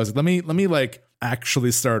 So I was like, let me like actually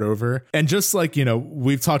start over. And just like, you know,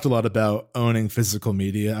 we've talked a lot about owning physical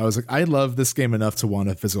media. I was like, I love this game enough to want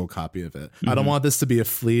a physical copy of it. I don't want this to be a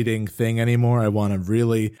fleeting thing anymore. I want to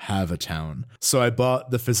really have a town. So I bought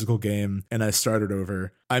the physical game and I started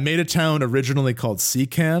over. I made a town originally called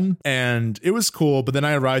Seacan, and it was cool, but then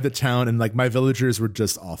I arrived at town and like my villagers were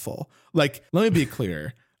just awful. Like, let me be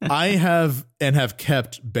clear. I have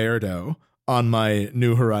kept Beardo on my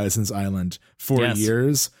New Horizons island for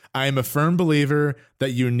years. I am a firm believer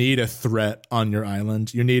that you need a threat on your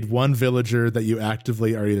island. You need one villager that you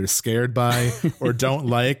actively are either scared by or don't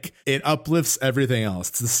like. It uplifts everything else.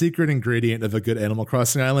 It's the secret ingredient of a good Animal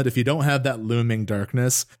Crossing island. If you don't have that looming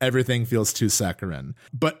darkness, everything feels too saccharine.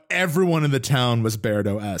 But everyone in the town was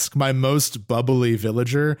Beardo-esque. My most bubbly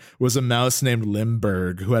villager was a mouse named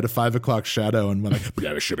Limburg, who had a 5 o'clock shadow and went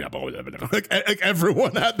like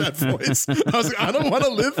everyone had that voice. I was like, I don't want to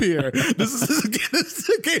live here. This is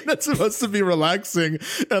a game that's supposed to be relaxing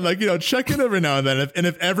and like, you know, check in every now and then.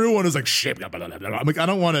 If everyone is like, I'm like, I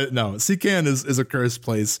don't want to. No, Seacan is a cursed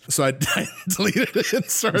place. So I deleted it and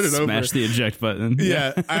started over. Smash the eject button.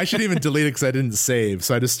 Yeah, I actually didn't even delete it because I didn't save.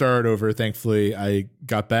 So I just started over. Thankfully, I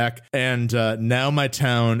got back. And now my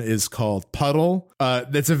town is called Puddle.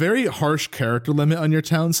 That's a very harsh character limit on your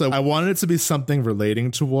town. So I wanted it to be something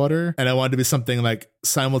relating to water. And I wanted to be something like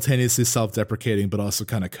simultaneously self-deprecating, but also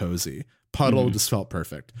kind of cozy. Puddle just felt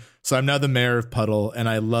perfect. So I'm now the mayor of Puddle, and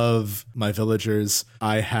I love my villagers.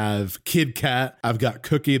 I have Kid Cat, I've got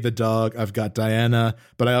Cookie the dog, I've got Diana,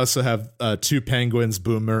 but I also have 2 penguins,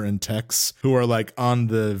 Boomer and Tex, who are like on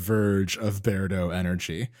the verge of Beardo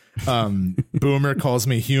energy. Boomer calls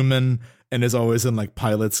me human and is always in like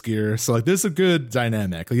pilot's gear. So like there's a good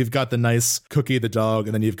dynamic. Like you've got the nice Cookie the dog,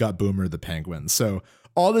 and then you've got Boomer the penguin. So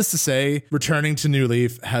all this to say, returning to New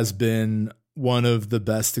Leaf has been one of the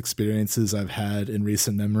best experiences I've had in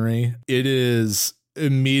recent memory. It is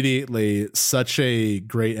immediately such a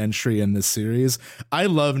great entry in this series. I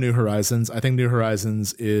love New Horizons. I think New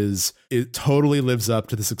Horizons it totally lives up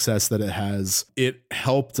to the success that it has. It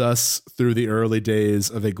helped us through the early days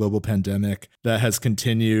of a global pandemic that has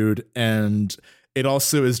continued, and it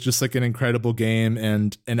also is just like an incredible game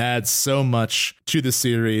and adds so much to the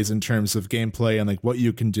series in terms of gameplay and like what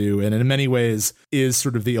you can do. And in many ways is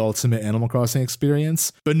sort of the ultimate Animal Crossing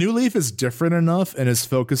experience. But New Leaf is different enough and is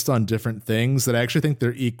focused on different things that I actually think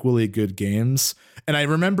they're equally good games. And I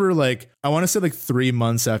remember like, I want to say like 3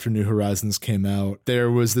 months after New Horizons came out,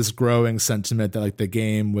 there was this growing sentiment that like the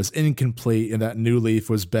game was incomplete and that New Leaf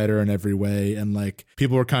was better in every way. And like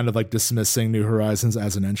people were kind of like dismissing New Horizons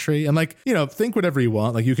as an entry. And like, you know, think whatever you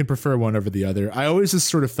want. Like you can prefer one over the other. I always just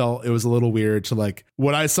sort of felt it was a little weird to like,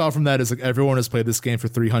 what I saw from that is like everyone has played this game for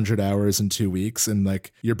 300 hours in 2 weeks and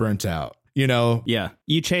like you're burnt out. You know? Yeah.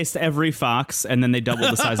 You chased every fox and then they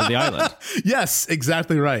doubled the size of the island. Yes,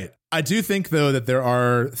 exactly right. I do think, though, that there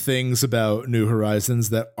are things about New Horizons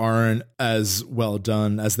that aren't as well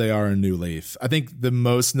done as they are in New Leaf. I think the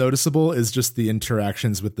most noticeable is just the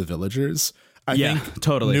interactions with the villagers. I think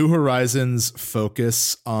totally. New Horizons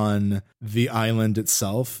focus on the island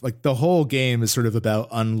itself. Like the whole game is sort of about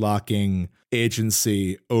unlocking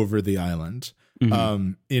agency over the island.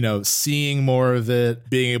 You know, seeing more of it,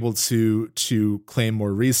 being able to claim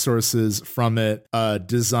more resources from it,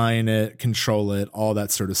 design it, control it, all that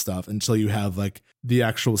sort of stuff until you have like the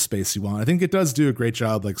actual space you want. I think it does do a great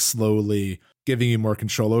job, like slowly giving you more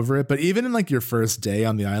control over it. But even in like your first day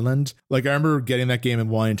on the island, like I remember getting that game and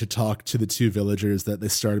wanting to talk to the two villagers that they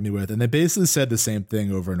started me with, and they basically said the same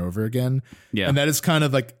thing over and over again. Yeah. And that is kind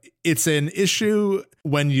of like, it's an issue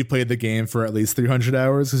when you played the game for at least 300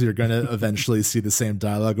 hours, because you're going to eventually see the same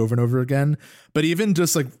dialogue over and over again. But even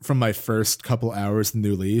just like from my first couple hours in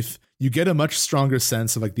New Leaf, you get a much stronger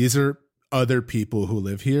sense of like, these are other people who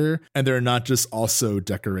live here, and they're not just also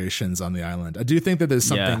decorations on the island. I do think that there's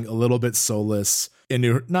something a little bit soulless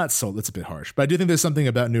in not soul, it's a bit harsh, but I do think there's something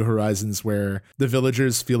about New Horizons where the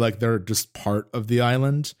villagers feel like they're just part of the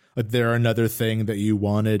island. Like they're another thing that you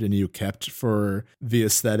wanted and you kept for the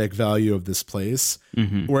aesthetic value of this place.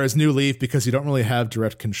 Mm-hmm. Whereas New Leaf, because you don't really have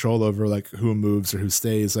direct control over like who moves or who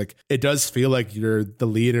stays, like it does feel like you're the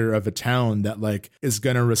leader of a town that like is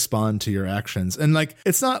going to respond to your actions. And like,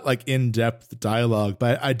 it's not like in-depth dialogue,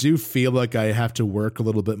 but I do feel like I have to work a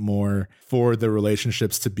little bit more for the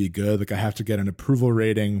relationships to be good. Like I have to get an approval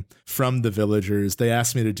rating from the villagers. They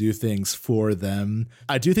ask me to do things for them.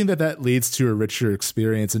 I do think that that leads to a richer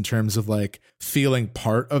experience in terms of like feeling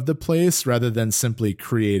part of the place rather than simply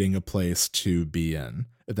creating a place to be in,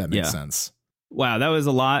 if that makes sense. Wow, that was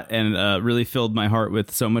a lot and really filled my heart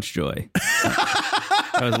with so much joy.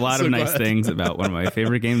 That was a lot of nice things about one of my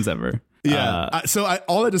favorite games ever. Yeah. So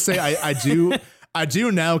all I had to say, I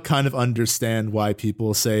do now kind of understand why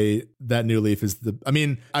people say that New Leaf is I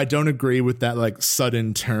mean, I don't agree with that like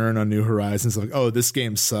sudden turn on New Horizons, like, oh, this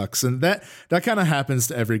game sucks. And that kind of happens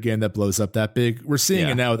to every game that blows up that big. We're seeing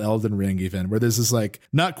it now with Elden Ring even, where there's this like,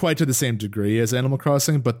 not quite to the same degree as Animal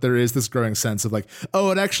Crossing, but there is this growing sense of like, oh,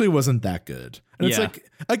 it actually wasn't that good. And it's like,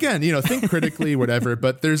 again, you know, think critically, whatever,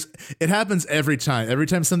 but it happens every time. Every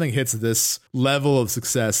time something hits this level of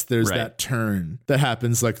success, there's that turn that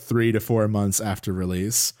happens like 3 to 4 months after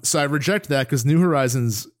release. So I reject that because New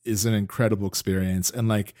Horizons is an incredible experience. And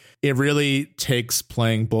like, it really takes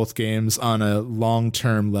playing both games on a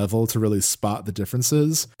long-term level to really spot the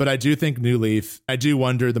differences. But I do think New Leaf, I do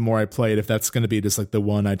wonder the more I play it, if that's going to be just like the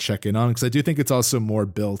one I check in on. Because I do think it's also more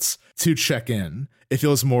built to check in. It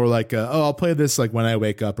feels more like, I'll play this like when I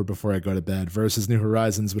wake up or before I go to bed, versus New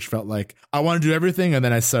Horizons, which felt like I want to do everything and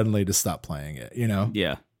then I suddenly just stop playing it, you know?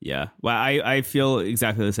 Yeah. Yeah. Well, I feel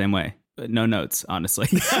exactly the same way. But no notes, honestly.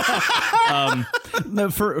 No,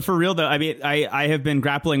 for real though, I mean, I have been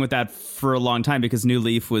grappling with that for a long time because New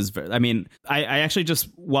Leaf was, I mean, I actually just,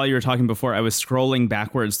 while you were talking before, I was scrolling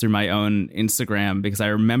backwards through my own Instagram because I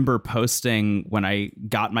remember posting when I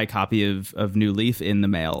got my copy of New Leaf in the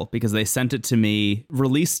mail, because they sent it to me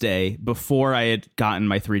release day before I had gotten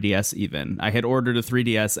my 3DS even. I had ordered a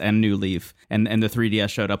 3DS and New Leaf, and the 3DS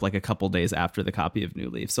showed up like a couple days after the copy of New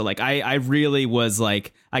Leaf. So like, I really was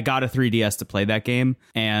like, I got a 3DS to play that game,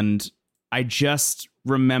 and I just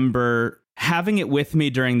remember having it with me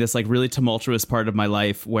during this like really tumultuous part of my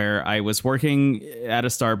life where I was working at a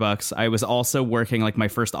Starbucks. I was also working like my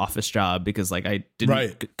first office job because like I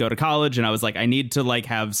didn't go to college, and I was like, I need to like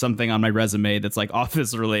have something on my resume that's like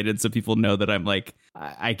office related so people know that I'm like,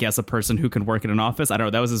 I guess, a person who can work in an office. I don't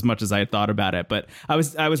know. That was as much as I had thought about it, but I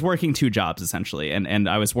was working 2 jobs essentially. And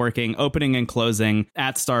I was working opening and closing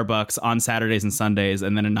at Starbucks on Saturdays and Sundays,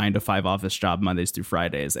 and then a 9 to 5 office job Mondays through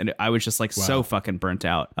Fridays. And I was just like so fucking burnt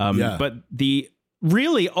out. But the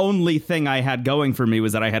really only thing I had going for me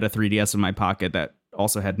was that I had a 3DS in my pocket that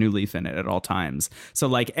also had New Leaf in it at all times. So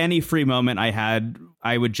like any free moment I had,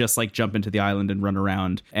 I would just like jump into the island and run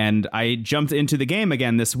around. And I jumped into the game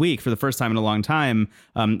again this week for the first time in a long time.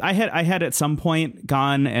 I had at some point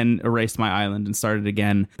gone and erased my island and started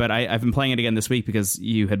again, but I've been playing it again this week because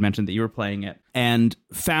you had mentioned that you were playing it, and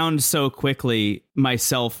found so quickly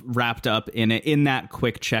myself wrapped up in it, in that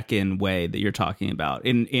quick check-in way that you're talking about,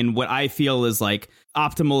 in what I feel is like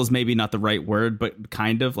optimal is maybe not the right word, but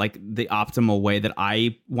kind of like the optimal way that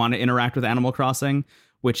I want to interact with Animal Crossing,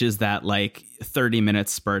 which is that like 30-minute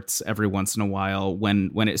spurts every once in a while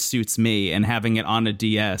when it suits me, and having it on a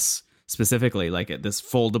DS specifically, like this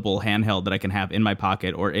foldable handheld that I can have in my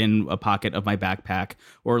pocket or in a pocket of my backpack,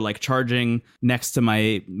 or like charging next to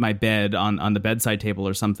my bed on the bedside table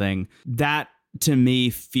or something. That to me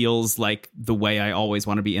feels like the way I always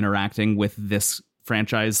want to be interacting with this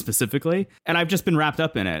franchise specifically, and I've just been wrapped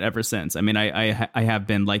up in it ever since. I mean, I have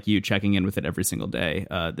been, like you, checking in with it every single day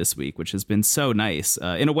this week, which has been so nice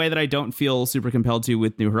in a way that I don't feel super compelled to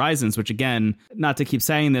with New Horizons, which, again, not to keep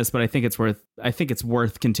saying this, but I think it's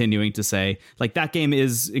worth continuing to say, like, that game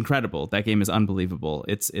is incredible. That game is unbelievable.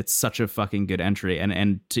 It's such a fucking good entry,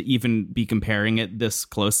 and to even be comparing it this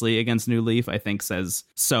closely against New Leaf, I think says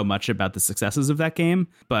so much about the successes of that game.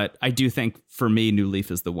 But I do think for me, New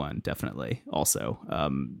Leaf is the one, definitely. Also,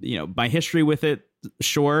 my history with it,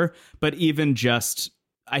 sure, but even just,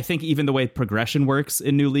 I think even the way progression works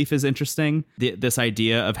in New Leaf is interesting. This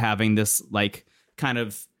idea of having this like kind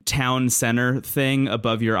of town center thing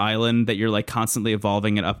above your island that you're like constantly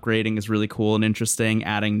evolving and upgrading is really cool and interesting.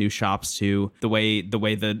 Adding new shops to the way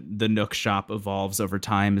the Nook shop evolves over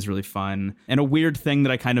time is really fun. And a weird thing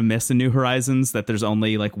that I kind of miss in New Horizons, that there's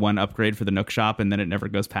only like one upgrade for the Nook shop and then it never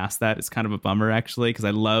goes past that. It's kind of a bummer, actually, because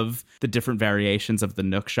I love the different variations of the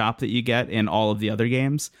Nook shop that you get in all of the other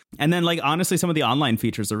games. And then like honestly, some of the online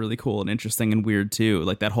features are really cool and interesting and weird too.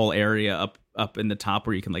 Like that whole area up in the top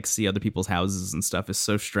where you can like see other people's houses and stuff is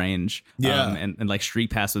so strange. And like street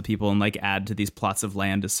pass with people and like add to these plots of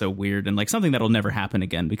land is so weird and like something that'll never happen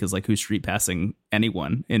again, because like who's street passing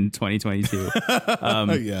anyone in 2022?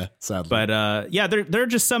 Yeah, sadly. But there are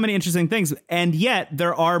just so many interesting things, and yet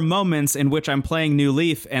there are moments in which I'm playing New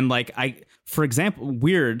Leaf and like for example,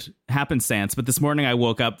 weird happenstance, but this morning I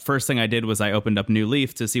woke up, first thing I did was I opened up New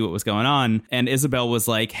Leaf to see what was going on, and Isabel was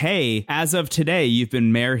like, hey, as of today, you've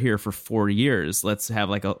been mayor here for 4 years. Let's have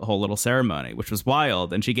like a whole little ceremony, which was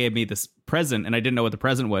wild. And she gave me this present, and I didn't know what the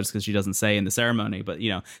present was because she doesn't say in the ceremony, but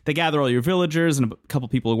they gather all your villagers and a couple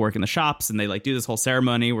people who work in the shops, and they like do this whole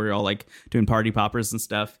ceremony where you're all like doing party poppers and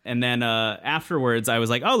stuff. And then afterwards I was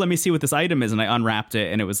like, oh, let me see what this item is, and I unwrapped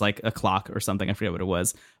it, and it was like a clock or something. I forget what it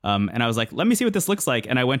was. And I was like, let me see what this looks like.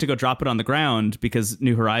 And I went to go drop it on the ground because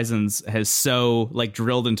New Horizons has so like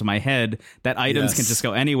drilled into my head that items can just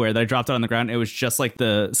go anywhere, that I dropped it on the ground. It was just like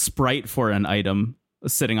the sprite for an item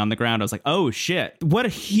sitting on the ground. I was like, oh shit, what a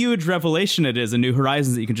huge revelation it is in New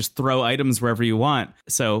Horizons that you can just throw items wherever you want.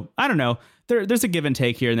 So I don't know. There's a give and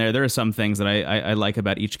take here and there. There are some things that I like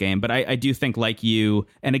about each game, but I do think, like you,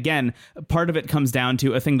 and again, part of it comes down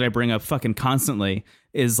to a thing that I bring up fucking constantly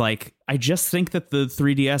is like, I just think that the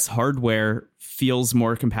 3DS hardware feels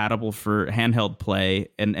more compatible for handheld play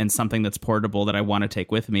and something that's portable that I want to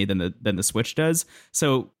take with me than the Switch does.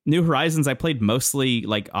 So New Horizons, I played mostly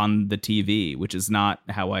like on the TV, which is not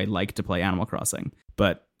how I like to play Animal Crossing.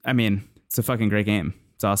 But I mean, it's a fucking great game.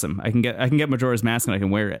 It's awesome. I can get Majora's Mask and I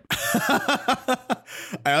can wear it.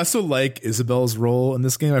 I also like Isabel's role in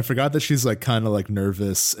this game. I forgot that she's like kind of like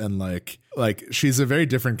nervous and like she's a very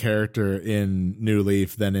different character in New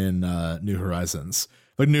Leaf than in New Horizons.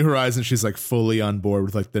 Like New Horizons, she's like fully on board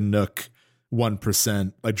with like the Nook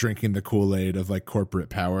 1%, like drinking the Kool-Aid of like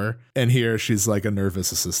corporate power. And here she's like a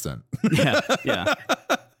nervous assistant. Yeah.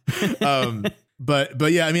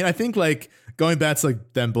 But yeah, I mean, I think like going back to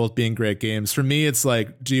like them both being great games, for me, it's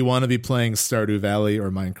like, do you want to be playing Stardew Valley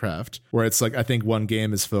or Minecraft? Where it's like, I think one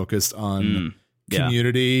game is focused on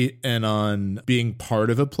community and on being part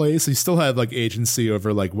of a place. You still have like agency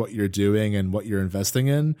over like what you're doing and what you're investing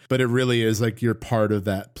in, but it really is like you're part of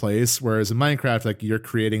that place. Whereas in Minecraft, like you're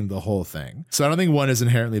creating the whole thing. So I don't think one is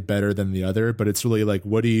inherently better than the other, but it's really like,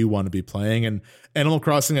 what do you want to be playing? And Animal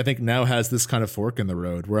Crossing, I think, now has this kind of fork in the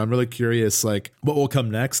road where I'm really curious, like what will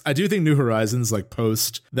come next. I do think New Horizons, like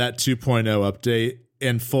post that 2.0 update,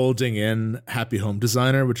 and folding in Happy Home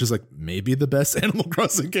Designer, which is like maybe the best Animal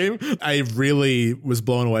Crossing game. I really was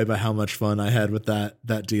blown away by how much fun I had with that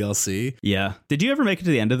DLC. Yeah. Did you ever make it to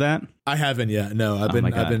the end of that? I haven't yet. No, I've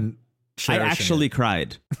been I actually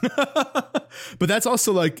cried. But that's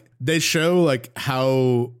also like, they show like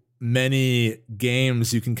how many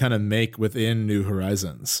games you can kind of make within New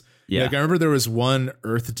Horizons. Yeah. Like I remember there was one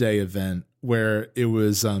Earth Day event where it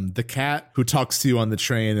was the cat who talks to you on the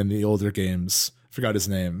train in the older games. Forgot his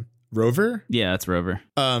name. Rover? Yeah, it's Rover.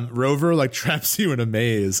 Rover like traps you in a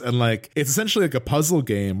maze, and like it's essentially like a puzzle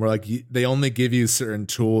game where like they only give you certain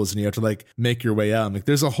tools and you have to like make your way out. Like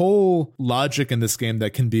there's a whole logic in this game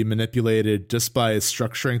that can be manipulated just by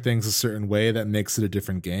structuring things a certain way that makes it a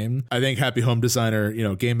different game. I think Happy Home Designer,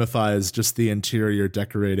 gamifies just the interior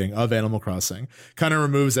decorating of Animal Crossing, kind of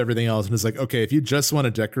removes everything else and is like, okay, if you just want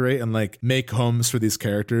to decorate and like make homes for these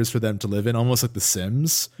characters for them to live in, almost like The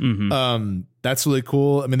Sims. That's really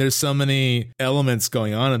cool. I mean, there's so many elements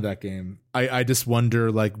going on in that game. I just wonder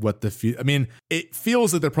like what I mean, it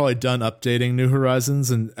feels like they're probably done updating New Horizons,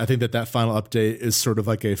 and I think that final update is sort of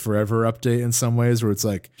like a forever update in some ways, where it's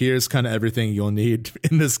like, here's kind of everything you'll need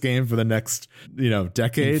in this game for the next,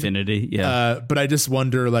 decade. Infinity, yeah. But I just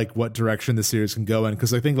wonder like what direction the series can go in,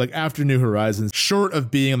 because I think like after New Horizons, short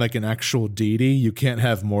of being like an actual deity, you can't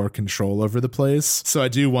have more control over the place. So I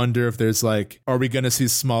do wonder if there's like, are we going to see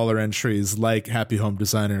smaller entries like Happy Home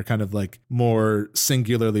Designer, kind of like more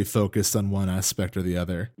singularly focused on one aspect or the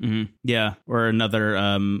other? Mm-hmm. Yeah, or another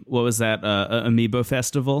what was that Amiibo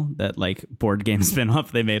Festival, that like board game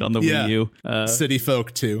spin-off they made on the Wii U? City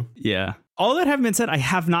Folk 2. Yeah. All that having been said, I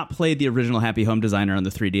have not played the original Happy Home Designer on the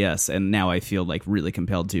 3DS, and now I feel like really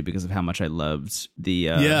compelled to because of how much I loved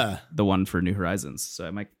the one for New Horizons. So I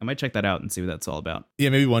might check that out and see what that's all about. Yeah,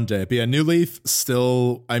 maybe one day. But yeah, New Leaf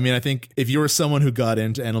still, I mean, I think if you're someone who got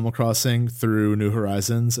into Animal Crossing through New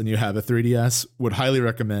Horizons and you have a 3DS, would highly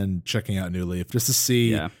recommend checking out New Leaf just to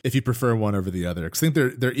see if you prefer one over the other. Because I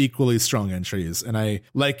think they're equally strong entries. And I,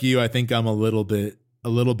 like you, I think I'm a little bit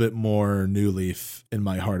more New Leaf in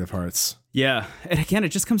my heart of hearts. Yeah. And again, it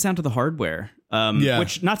just comes down to the hardware.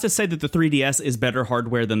 Which, not to say that the 3DS is better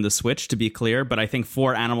hardware than the Switch, to be clear, but I think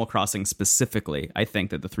for Animal Crossing specifically, I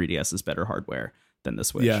think that the 3DS is better hardware than the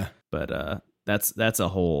Switch. Yeah. But that's a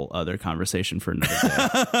whole other conversation for another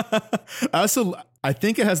day. I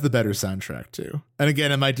think it has the better soundtrack too. And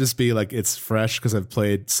again, it might just be like it's fresh because I've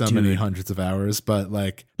played so many hundreds of hours, but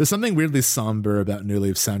like there's something weirdly somber about New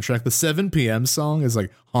Leaf's soundtrack. The 7 p.m. song is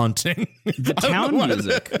like haunting. The town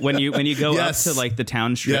music when you go up to like the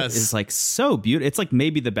town strip is like so beautiful. It's like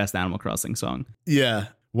maybe the best Animal Crossing song. Yeah.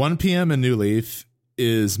 1 p.m. in New Leaf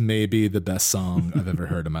is maybe the best song I've ever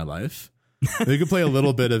heard in my life. We could play a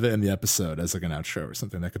little bit of it in the episode as like an outro or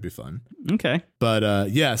something. That could be fun. Okay. But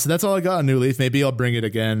yeah, so that's all I got on New Leaf. Maybe I'll bring it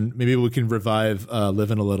again. Maybe we can revive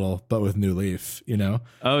Living a Little, but with New Leaf, you know?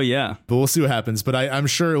 Oh, yeah. But we'll see what happens. But I'm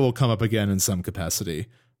sure it will come up again in some capacity.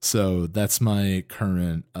 So that's my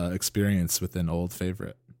current experience with an old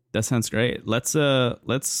favorite. That sounds great. Let's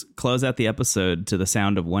close out the episode to the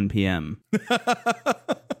sound of 1 p.m.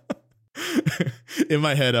 In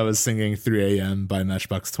my head, I was singing 3 a.m. by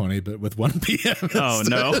Matchbox 20, but with 1 p.m. Oh,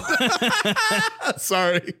 no.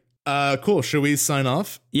 Sorry. Cool. Should we sign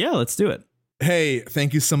off? Yeah, let's do it. Hey,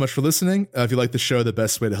 thank you so much for listening. If you like the show, the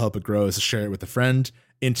best way to help it grow is to share it with a friend.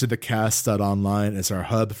 IntoTheCast.online is our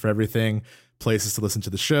hub for everything. Places to listen to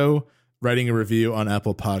the show. Writing a review on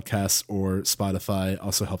Apple Podcasts or Spotify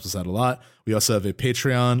also helps us out a lot. We also have a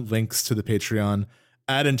Patreon. Links to the Patreon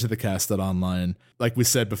at IntoTheCast.online. Like we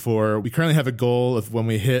said before, we currently have a goal of when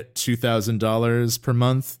we hit $2,000 per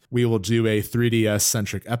month, we will do a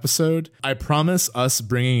 3DS-centric episode. I promise us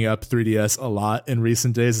bringing up 3DS a lot in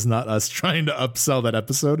recent days is not us trying to upsell that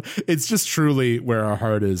episode. It's just truly where our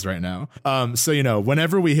heart is right now. So, you know,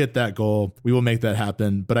 whenever we hit that goal, we will make that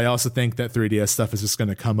happen. But I also think that 3DS stuff is just going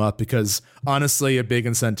to come up because, honestly, a big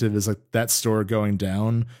incentive is like that store going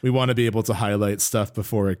down. We want to be able to highlight stuff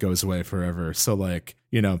before it goes away forever. So, like,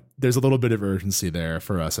 you know, there's a little bit of urgency there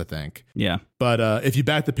for us, I think. Yeah. But if you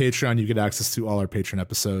back the Patreon, you get access to all our Patreon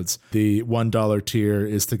episodes. The $1 tier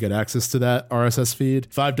is to get access to that RSS feed.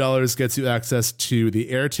 $5 gets you access to the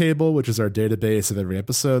Airtable, which is our database of every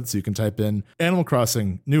episode. So you can type in Animal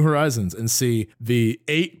Crossing, New Horizons, and see the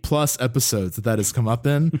 8+ episodes that has come up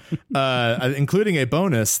in, including a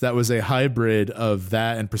bonus that was a hybrid of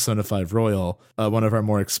that and Persona 5 Royal, one of our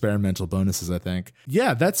more experimental bonuses, I think.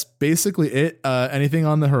 Yeah, that's basically it. Anything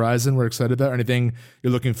on the horizon we're excited about? Or anything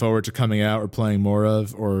you're looking forward to coming out or playing more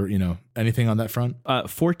of, or, you know, anything on that front?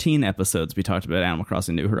 14 episodes we talked about Animal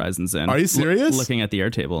Crossing New Horizons in. Are you serious? Looking at the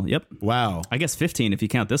Airtable. Yep. Wow. I guess 15 if you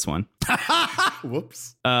count this one.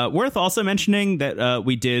 Whoops. Worth also mentioning that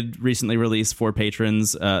we did recently release for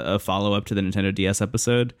patrons a follow-up to the Nintendo DS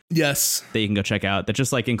episode. Yes. That you can go check out. That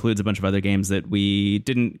just like includes a bunch of other games that we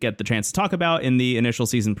didn't get the chance to talk about in the initial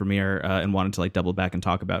season premiere and wanted to like double back and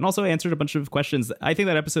talk about. And also answered a bunch of questions. I think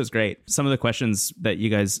that episode is great. Some of the questions that you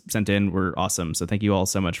guys sent in were awesome. So thank you all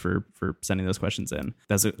so much for sending those questions in.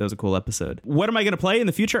 That was a cool episode. What am I going to play in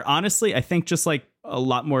the future? Honestly, I think just like a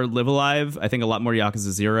lot more Live Alive. I think a lot more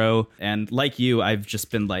Yakuza 0. And like you, I've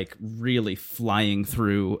just been like really flying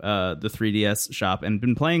through the 3DS shop and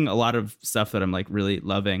been playing a lot of stuff that I'm like really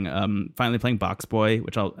loving. Finally playing Box Boy,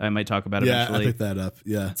 which I might talk about eventually. Yeah, I picked that up.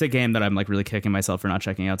 Yeah. It's a game that I'm like really kicking myself for not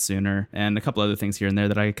checking out sooner. And a couple other things here and there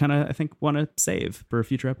that I kind of, I think, want to save for a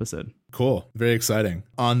future episode. Cool. Very exciting.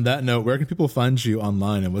 On that note, where can people find you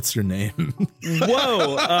online and what's your name?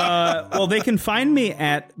 Whoa. Well, they can find me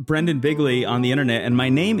at Brendan Bigley on the internet. And my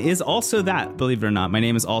name is also that, believe it or not. My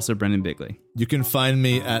name is also Brendan Bigley. You can find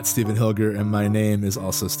me at Stephen Hilger, and my name is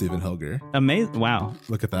also Stephen Hilger. Amazing. Wow.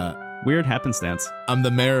 Look at that. Weird happenstance. I'm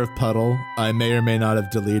the mayor of Puddle. I may or may not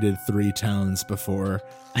have deleted 3 towns before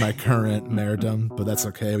my current mayordom, but that's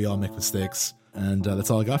okay. We all make mistakes. And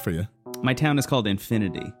that's all I got for you. My town is called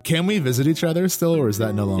Infinity. Can we visit each other still, or is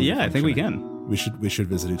that no longer? Yeah, I think we can. We should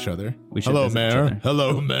visit each other. Hello, Mayor.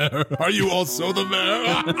 Hello, Mayor. Are you also the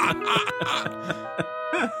mayor?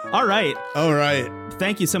 All right.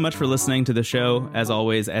 Thank you so much for listening to the show, as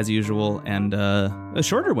always, as usual, and a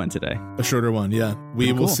shorter one today. A shorter one, yeah.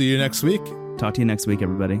 We will see you next week. Talk to you next week,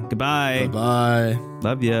 everybody. Goodbye. Bye-bye.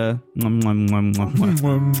 Love ya.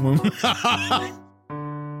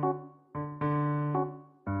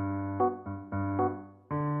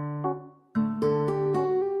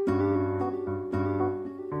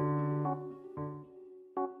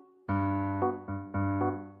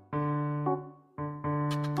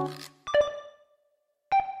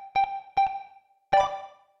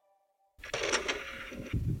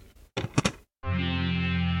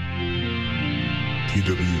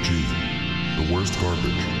 TWG, the worst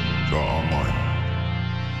garbage. Online.